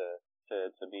striving to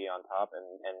be on top, and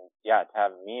to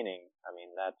have meaning. I mean,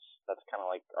 that's kind of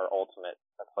like our ultimate.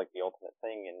 That's like the ultimate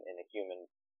thing in a human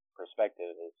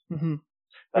perspective is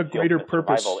a greater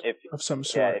purpose of some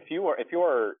sort. Yeah, if you had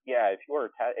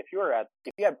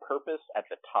purpose at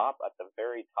the top, at the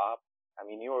very top. I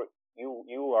mean, you are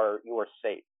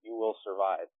safe. You will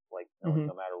survive. Like no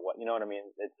matter what. You know what I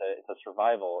mean? It's a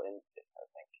survival instinct, I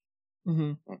think.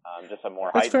 Mm-hmm. Just a more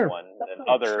heightened one than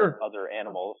other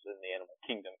animals in the animal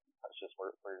kingdom. That's just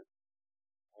we're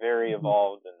very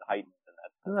evolved and heightened in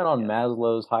that. Isn't that on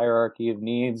Maslow's hierarchy of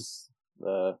needs?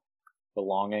 The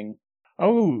belonging.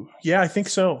 Oh yeah, I think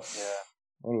so. Yeah.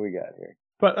 What do we got here?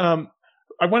 But I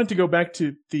wanted to go back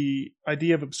to the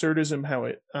idea of absurdism. How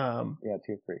it 2-3.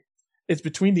 It's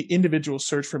between the individual's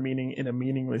search for meaning in a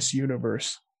meaningless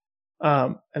universe,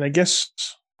 and I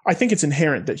think it's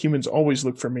inherent that humans always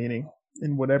look for meaning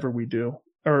in whatever we do,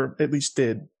 or at least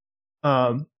did.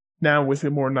 Now with a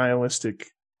more nihilistic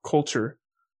culture,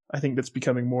 I think that's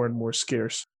becoming more and more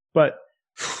scarce. But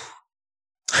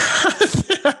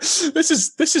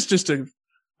this is just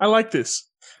I like this.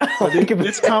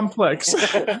 It's complex.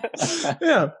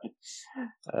 Yeah.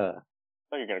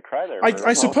 You're gonna cry there.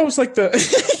 I suppose like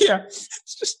it's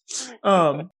just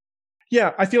I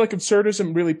feel like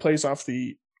absurdism really plays off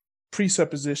the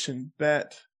presupposition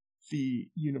that the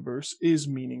universe is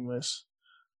meaningless.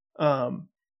 Because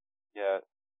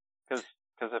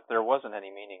if there wasn't any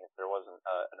meaning, if there wasn't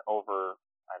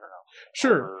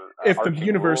if the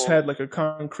universe had like a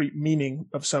concrete meaning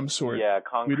of some sort,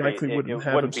 concrete, we likely wouldn't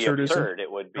have wouldn't absurdism. Be absurd.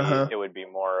 It would be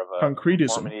more of a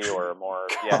concretism, or more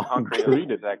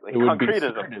concretism. Exactly,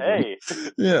 concretism. Hey,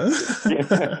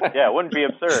 it wouldn't be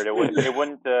absurd. It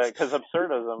wouldn't because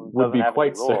absurdism would doesn't be have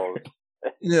quite any rules.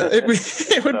 Yeah, it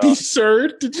would be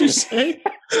absurd. Did you say?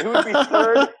 It would be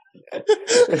absurd.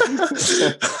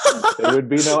 There would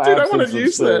be no Dude, I absence want of to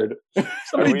use Serd.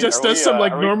 Somebody just does some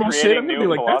like normal shit. I'm gonna be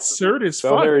like, that's Serd as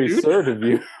fuck, very dude. Serd of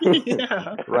you.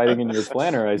 Yeah. Writing in your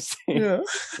planner, I see. Yeah.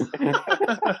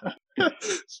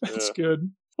 That's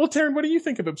good. Well, Taryn, what do you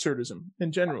think of absurdism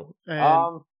in general?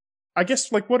 And I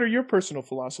guess, like, what are your personal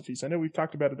philosophies? I know we've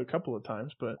talked about it a couple of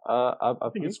times, but I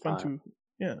think it's fun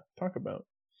to talk about.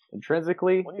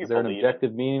 Intrinsically, is there an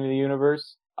objective meaning to the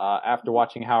universe? After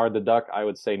watching Howard the Duck, I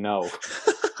would say no.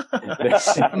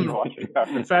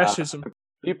 Fascism.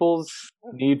 People's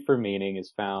need for meaning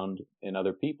is found in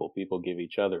other people. People give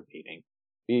each other meaning.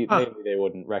 Maybe they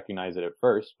wouldn't recognize it at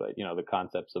first, but, the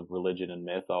concepts of religion and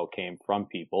myth all came from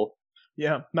people.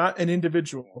 Yeah, not an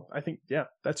individual. I think,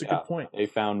 that's a good point. They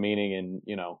found meaning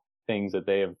in, things that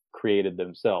they have created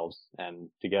themselves and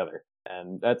together.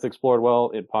 And that's explored well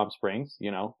in Palm Springs.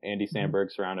 Andy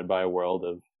Samberg surrounded by a world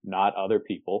of not other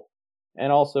people.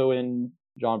 And also in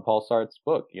John Paul Sartre's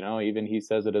book, even he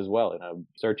says it as well,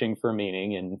 searching for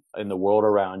meaning in the world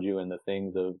around you and the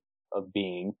things of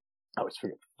being. I always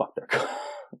forget the fuck they're called.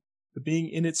 The being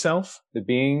in itself? The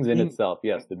beings in itself,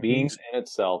 yes. The beings in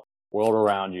itself, world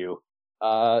around you.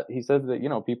 He says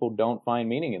that, people don't find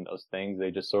meaning in those things.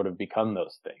 They just sort of become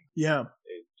those things. Yeah.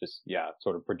 They just,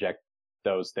 sort of project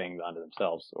those things onto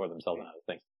themselves or themselves onto other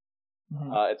things.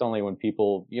 Mm-hmm. It's only when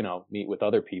people, meet with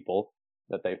other people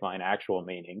that they find actual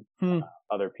meaning.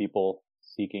 Other people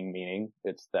seeking meaning.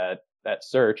 It's that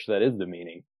search that is the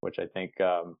meaning, which I think,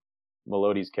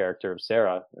 Melodi's character of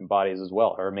Sarah embodies as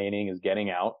well. Her meaning is getting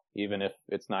out, even if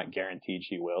it's not guaranteed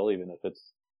she will, even if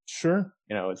it's, sure,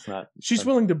 it's not. She's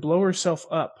willing to blow herself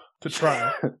up to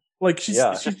try. Like she's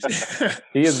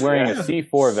he is wearing a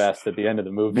C4 vest at the end of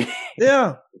the movie.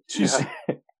 Yeah. She's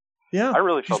I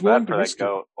really felt bad for that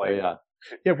goat. Like,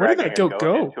 where did that goat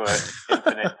go? Into an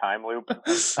infinite time loop.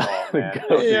 Oh man,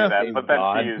 don't do that. But then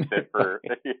she used it for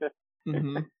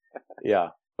mm-hmm. Yeah.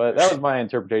 But that was my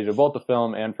interpretation of both the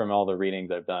film and from all the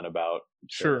readings I've done about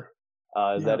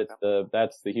that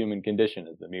that's the human condition,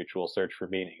 is the mutual search for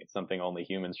meaning. It's something only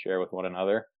humans share with one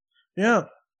another. Yeah.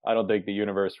 I don't think the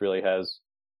universe really has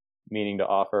meaning to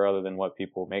offer other than what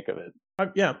people make of it.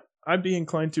 I'd be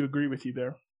inclined to agree with you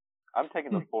there. I'm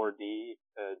taking the 4D,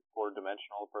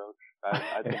 4-dimensional approach.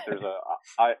 I think there's a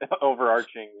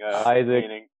overarching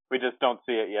meaning. We just don't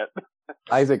see it yet.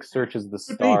 Isaac searches the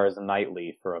stars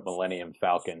nightly for a Millennium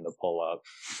Falcon to pull up.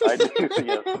 I do,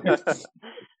 yes.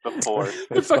 The Force.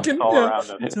 The fucking, all around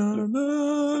us.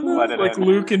 Like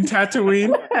Luke in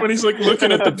Tatooine, when he's like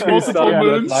looking at the multiple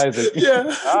moons.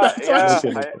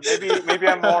 Maybe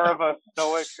I'm more of a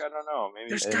stoic. I don't know. Maybe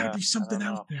there's gotta be something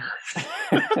out there.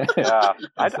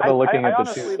 Instead of looking at the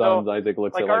two suns, Isaac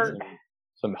looks at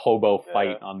some hobo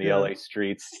fight on the LA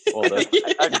streets. Well,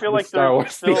 I feel like Star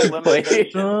Wars still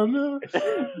limited.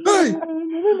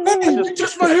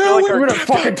 Just my hair. We're gonna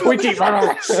fucking Twinkie.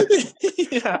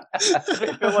 Yeah. I just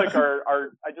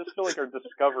feel like our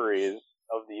discoveries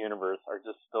of the universe are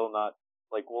just still not,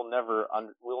 like, we'll never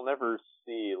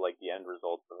see like the end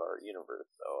results of our universe.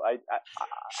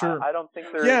 So I don't think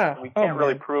we can't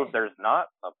really prove there's not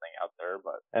something out there,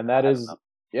 but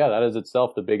that is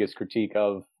itself the biggest critique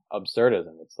of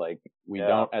absurdism. It's like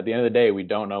at the end of the day, we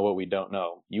don't know what we don't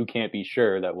know. You can't be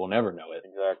sure that we'll never know it.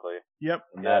 Exactly. Yep.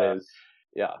 And that is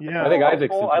I think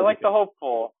Isaac's I like the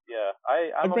hopeful. Yeah.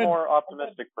 I'm a more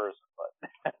optimistic person,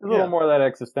 but a little more of that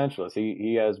existentialist.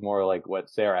 He has more like what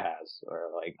Sarah has,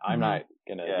 or like, I'm not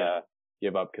gonna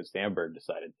give up because Samberg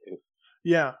decided to.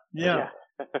 Yeah.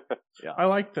 I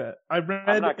like that. I read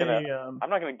I'm not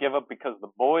gonna give up because the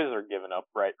boys are giving up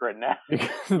right now.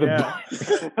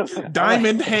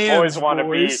 Diamond hands. Boys want to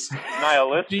be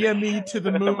nihilistic. GME to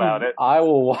the moon about it. I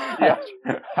will watch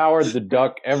Howard the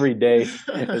Duck every day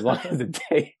as long as it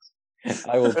takes.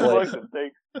 I will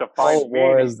play All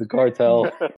War as the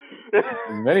Cartel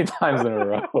many times in a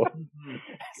row.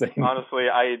 Honestly,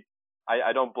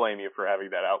 I don't blame you for having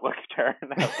that outlook, Taryn.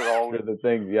 After all the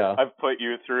things, I've put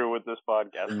you through with this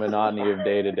podcast. The monotony of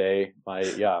day to day. My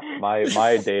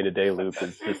day to day loop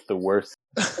is just the worst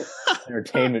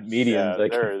entertainment mediums I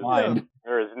can find.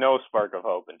 There is no spark of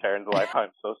hope in Taryn's life. I'm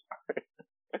so sorry.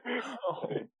 Oh,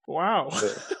 wow.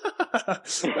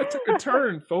 That took a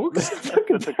turn, folks. That took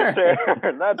a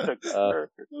turn.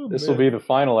 This will be the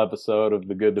final episode of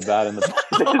The Good, the Bad, and the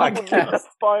Podcast.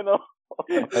 Final.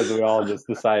 As we all just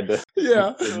decide to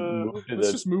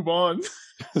let's just move on.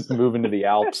 Just move into the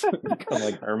Alps, become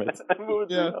like hermits. We're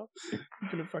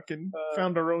gonna fucking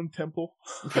found our own temple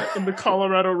in the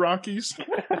Colorado Rockies.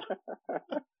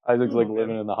 Isaac's like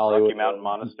living in the Hollywood Rocky Mountain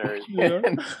monasteries.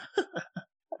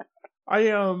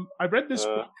 I read this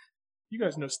book. You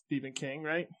guys know Stephen King,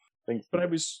 right? Thanks. But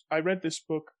I read this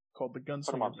book called The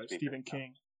Gunslinger by Stephen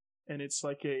King, and it's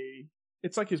like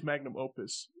his magnum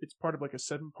opus. It's part of like a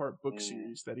 7-part book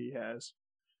series that he has.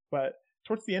 But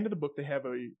towards the end of the book, he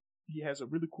has a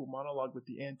really cool monologue with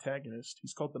the antagonist.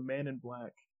 He's called the Man in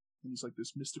Black, and he's like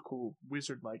this mystical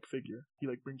wizard-like figure. He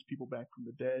like brings people back from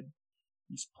the dead.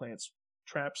 He plants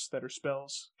traps that are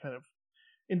spells, kind of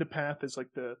in the path as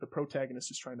like the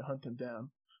protagonist is trying to hunt him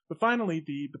down. But finally,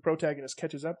 the protagonist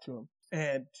catches up to him,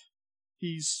 and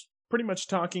he's pretty much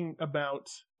talking about,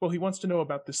 he wants to know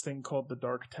about this thing called the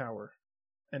Dark Tower.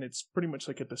 And it's pretty much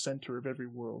like at the center of every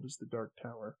world is the Dark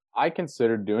Tower. I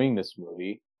considered doing this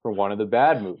movie for one of the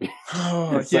bad movies.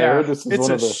 Oh, yeah. It's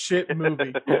a shit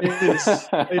movie.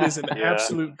 It is an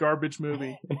absolute garbage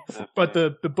movie. But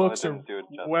the books are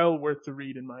well worth the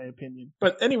read, in my opinion.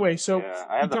 But anyway, so... Yeah,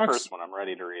 I have the first one. I'm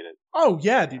ready to read it. Oh,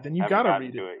 yeah, dude. Then you gotta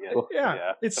read it.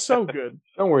 Yeah, it's so good.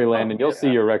 Don't worry, Landon. You'll see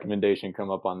your recommendation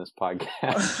come up on this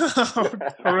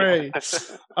podcast. Hooray.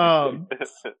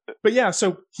 But yeah,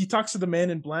 so he talks to the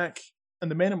Man in Black, and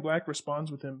the Man in Black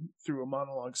responds with him through a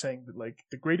monologue saying that, like,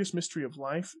 the greatest mystery of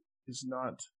life is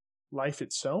not life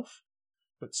itself,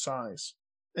 but size.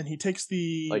 And he takes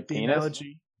the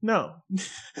analogy. No.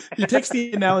 He takes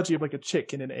the analogy of like a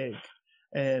chick in an egg.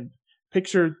 And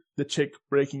picture the chick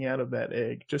breaking out of that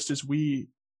egg, just as we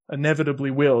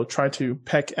inevitably will try to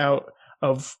peck out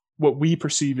of what we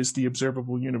perceive as the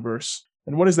observable universe.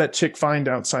 And what does that chick find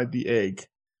outside the egg?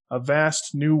 A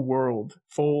vast new world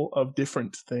full of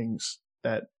different things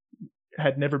that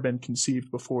had never been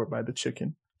conceived before by the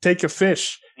chicken. Take a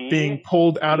fish being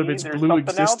pulled out of its blue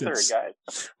existence.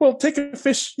 Well, take a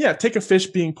fish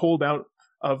being pulled out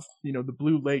of, the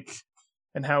blue lake,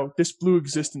 and how this blue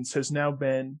existence has now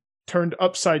been turned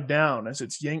upside down as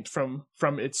it's yanked from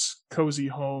its cozy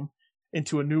home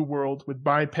into a new world with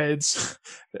bipeds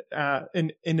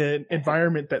in an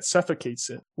environment that suffocates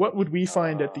it. What would we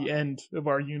find at the end of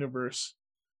our universe?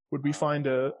 Would we find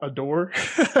a door?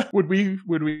 Would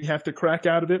we have to crack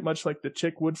out of it, much like the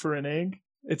chick would for an egg?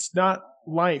 It's not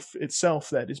life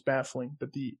itself that is baffling,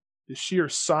 but the sheer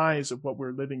size of what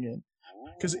we're living in.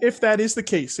 Because if that is the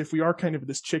case, if we are kind of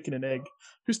this chicken and egg,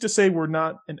 who's to say we're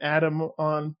not an atom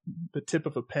on the tip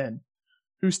of a pen?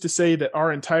 Who's to say that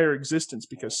our entire existence,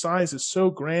 because size is so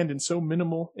grand and so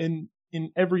minimal in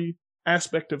every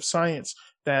aspect of science,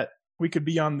 that we could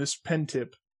be on this pen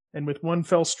tip, and with one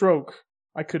fell stroke,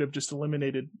 I could have just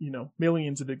eliminated,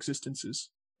 millions of existences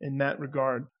in that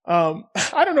regard.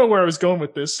 I don't know where I was going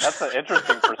with this. That's an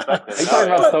interesting perspective. Are you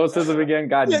talking about stoicism again?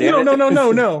 God damn it.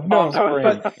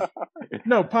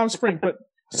 No, Palm Spring, but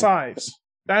size.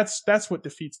 That's what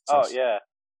defeats us. Oh, yeah.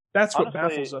 That's what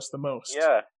baffles us the most.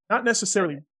 Yeah. Not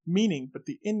necessarily meaning, but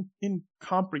the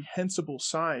incomprehensible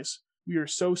size. We are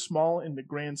so small in the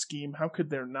grand scheme. How could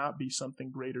there not be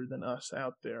something greater than us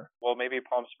out there? Well, maybe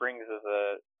Palm Springs is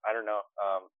a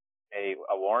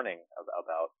warning about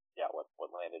what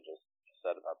Landon just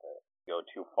said about go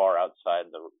too far outside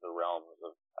the realms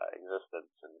of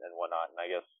existence and whatnot. And I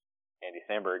guess Andy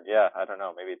Samberg, I don't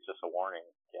know, maybe it's just a warning.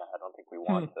 Yeah, I don't think we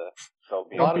want to go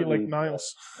beyond. Don't be like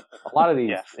Niles. A lot of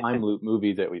these time loop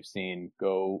movies that we've seen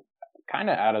go kind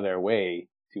of out of their way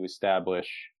to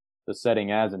establish the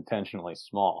setting as intentionally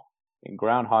small. In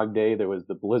Groundhog Day, there was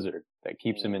the blizzard that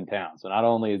keeps him in town. So not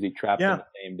only is he trapped in the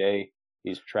same day,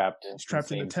 he's trapped in the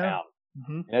same town.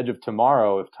 Mm-hmm. In Edge of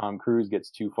Tomorrow, if Tom Cruise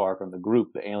gets too far from the group,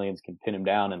 the aliens can pin him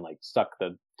down and suck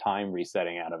the time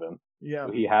resetting out of him. Yeah.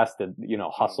 So he has to,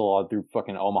 hustle all through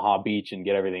fucking Omaha Beach and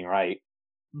get everything right.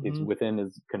 Mm-hmm. He's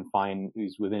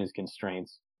within his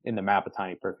constraints. In the map of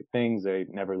Tiny Perfect Things, they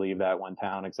never leave that one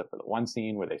town except for the one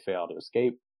scene where they fail to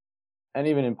escape. And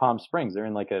even in Palm Springs, they're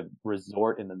in a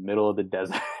resort in the middle of the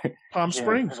desert. Palm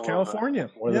Springs, California.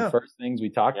 One of the first things we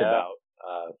talked about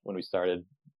when we started,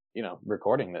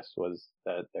 recording this was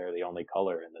that they're the only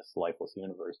color in this lifeless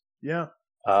universe. Yeah.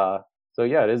 So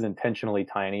it is intentionally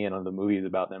tiny, and the movie is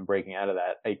about them breaking out of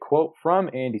that. A quote from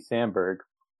Andy Samberg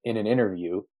in an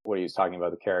interview where he was talking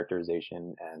about the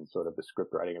characterization and sort of the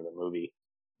script writing of the movie.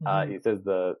 He says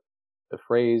the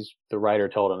phrase the writer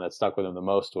told him that stuck with him the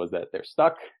most was that they're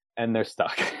stuck and they're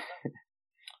stuck.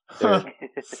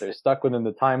 They're stuck within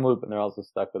the time loop, and they're also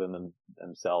stuck within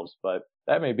themselves. But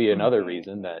that may be another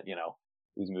reason that,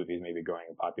 these movies may be growing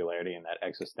in popularity, and that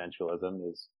existentialism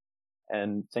is,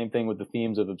 and same thing with the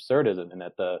themes of absurdism,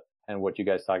 and what you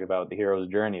guys talk about, the hero's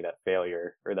journey, that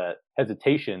failure or that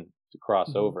hesitation to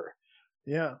cross over.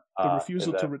 Yeah. The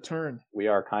refusal to return. We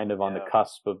are kind of on the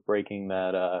cusp of breaking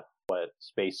that, what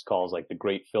space calls the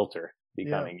great filter,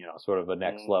 becoming, sort of a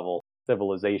next level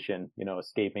civilization,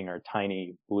 escaping our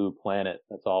tiny blue planet.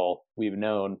 That's all we've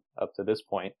known up to this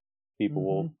point. people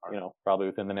will, probably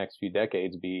within the next few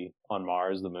decades be on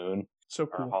Mars, the moon. So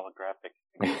cool. Our holographic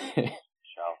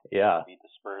shall be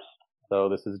dispersed. So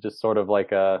this is just sort of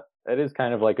like it is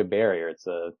kind of like a barrier. It's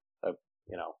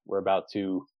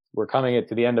we're coming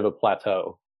to the end of a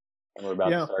plateau, and we're about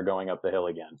to start going up the hill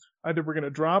again. Either we're going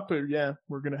to drop or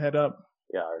we're going to head up.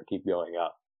 Yeah, or keep going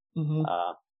up. Mm-hmm.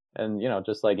 And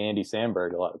just like Andy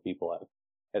Samberg, a lot of people have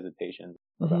hesitation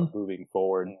about moving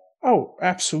forward. Oh,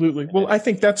 absolutely. Well, I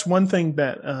think that's one thing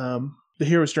that the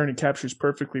hero's journey captures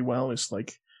perfectly well is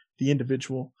like the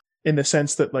individual, in the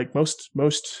sense that like most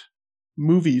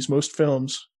movies, most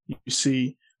films you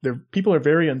see, people are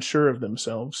very unsure of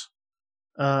themselves.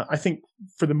 I think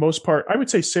for the most part, I would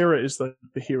say Sarah is the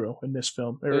hero in this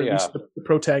film, or at least the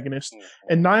protagonist.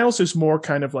 And Niles is more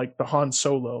kind of like the Han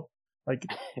Solo. Like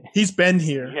he's been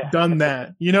here, done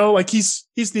that, like he's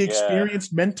the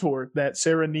experienced mentor that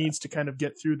Sarah needs to kind of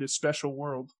get through this special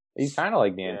world. He's kind of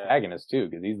like the antagonist too,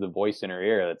 because he's the voice in her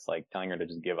ear that's like telling her to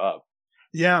just give up.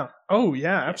 Yeah. Oh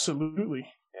yeah, absolutely.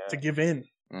 Yeah. To give in.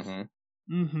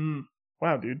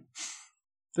 Wow, dude.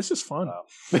 This is fun. Wow.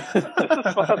 This is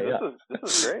fun.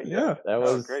 This is great. Yeah. That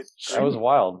was great. That was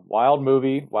wild. Wild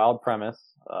movie, wild premise.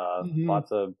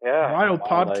 Lots of wild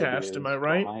podcast, am I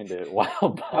right? Behind it.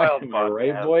 Wild podcast, am I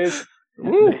right, boys?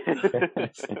 Woo!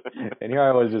 And here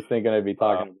I was just thinking I'd be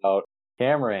talking about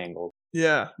camera angles.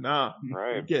 Yeah, nah.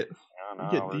 Right. You get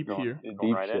deep here.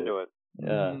 Going right into it.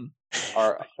 Yeah.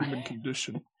 Our human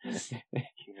condition.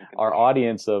 Our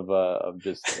audience of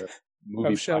just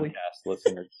movie podcast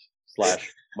listeners /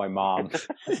 my mom.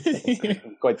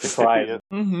 Quite surprised.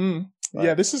 But,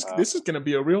 yeah, this is going to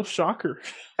be a real shocker.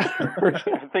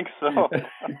 I think so. All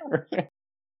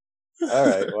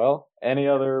right. Well, any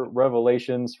other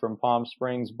revelations from Palm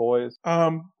Springs, boys?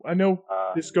 I know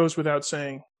this goes without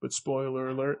saying, but spoiler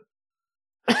alert.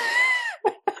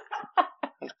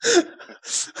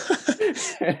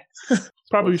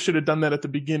 Probably should have done that at the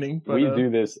beginning. But, we do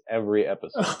this every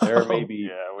episode. There may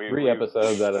be 3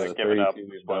 episodes out of the 32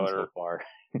 we've done so far.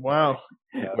 Wow.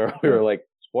 Where we were like,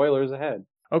 spoilers ahead.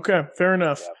 Okay, fair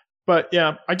enough. Yeah. But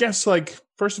yeah, I guess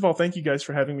first of all, thank you guys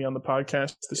for having me on the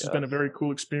podcast. This has been a very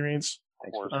cool experience.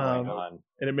 Thanks for coming on.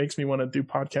 And it makes me want to do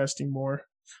podcasting more.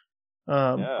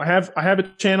 I have a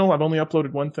channel. I've only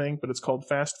uploaded one thing, but it's called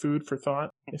Fast Food for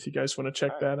Thought. If you guys want to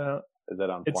check that out. Is that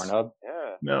on Pornhub?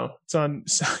 Yeah. No, it's on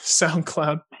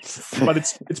SoundCloud. But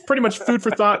it's pretty much food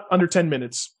for thought under 10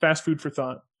 minutes. Fast food for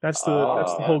thought. That's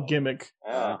the whole gimmick.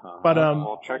 Yeah. But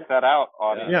we'll check that out,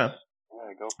 audience. Yeah.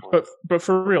 Go for it. But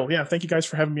for real, thank you guys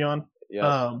for having me on.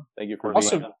 Yeah. Thank you for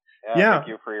being on. Thank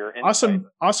you for your insight.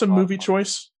 Awesome movie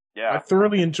choice. Yeah. I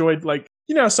thoroughly enjoyed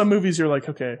some movies you're like,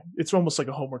 okay, it's almost like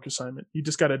a homework assignment. You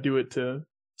just got to do it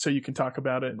so you can talk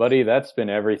about it. Buddy, that's been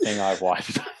everything I've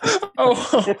watched.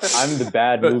 I'm the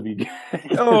bad movie guy.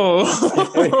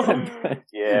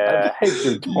 Yeah. I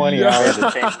take 20 hours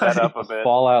to change that up a bit.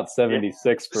 Fallout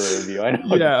 76 for a review. I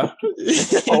know. Yeah.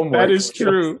 That is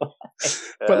true.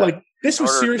 But this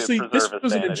was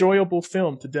an enjoyable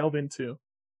film to delve into.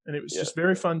 And it was just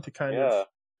very fun to kind of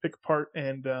pick apart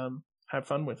and have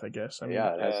fun with, I guess. I mean,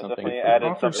 it has something. Definitely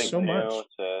added something so new much.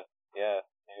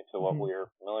 to what we were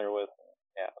familiar with.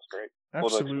 Yeah, it was great.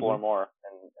 Absolutely. We'll explore more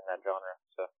in that genre.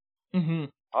 So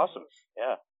awesome.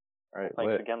 Yeah. All right.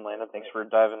 Thanks again, Landon. Thanks for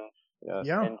diving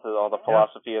into all the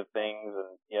philosophy of things,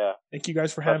 and thank you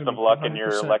guys for having me. Best of luck in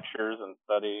your lectures and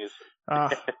studies.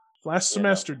 Last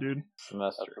semester, dude.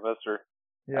 Semester.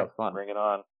 Yeah, have fun. Bring it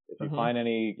on. If you find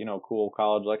any, cool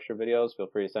college lecture videos, feel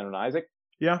free to send them to Isaac.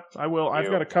 Yeah, I will. I've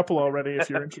got a couple already. If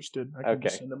you're interested, I can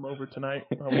send them over tonight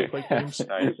while we play games.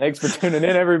 Nice. Thanks for tuning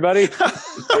in, everybody.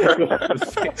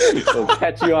 We'll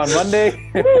catch you on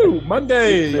Monday. Woo,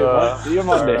 Monday. See you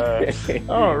Monday.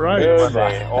 All right.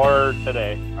 Monday or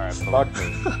today. All right. Fuck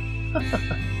me.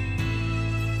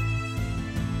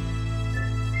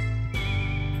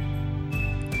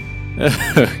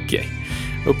 Okay.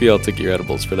 Hope you all took your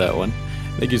edibles for that one.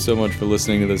 Thank you so much for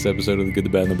listening to this episode of the Good, the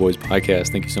Bad, and the Boys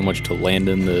podcast. Thank you so much to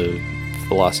Landon, the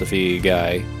philosophy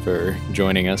guy, for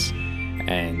joining us.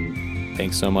 And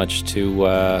thanks so much to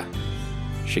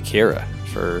Shakira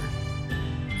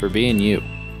for being you.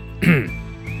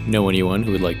 Know anyone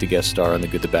who would like to guest star on the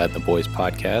Good, the Bad, and the Boys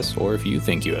podcast, or if you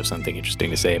think you have something interesting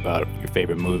to say about your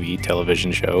favorite movie,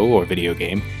 television show, or video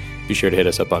game, be sure to hit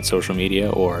us up on social media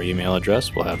or our email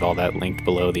address. We'll have all that linked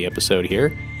below the episode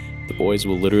here. The boys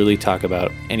will literally talk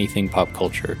about anything pop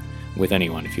culture with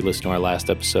anyone. If you listen to our last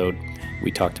episode,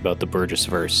 we talked about the Burgess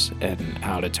verse and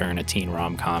how to turn a teen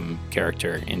rom-com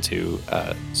character into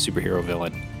a superhero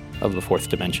villain of the fourth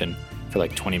dimension for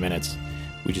 20 minutes.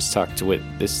 We just talked to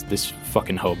this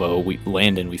fucking hobo,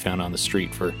 Landon, we found on the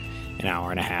street for an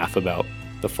hour and a half about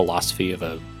the philosophy of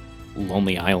a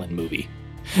Lonely Island movie.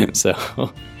 So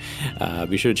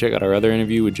be sure to check out our other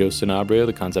interview with Joe Sanabria,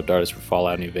 the concept artist for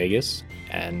Fallout New Vegas,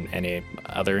 and any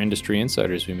other industry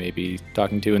insiders we may be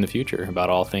talking to in the future about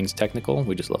all things technical.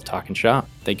 We just love talking shop.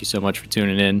 Thank you so much for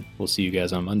tuning in. We'll see you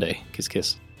guys on Monday. Kiss,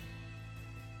 kiss.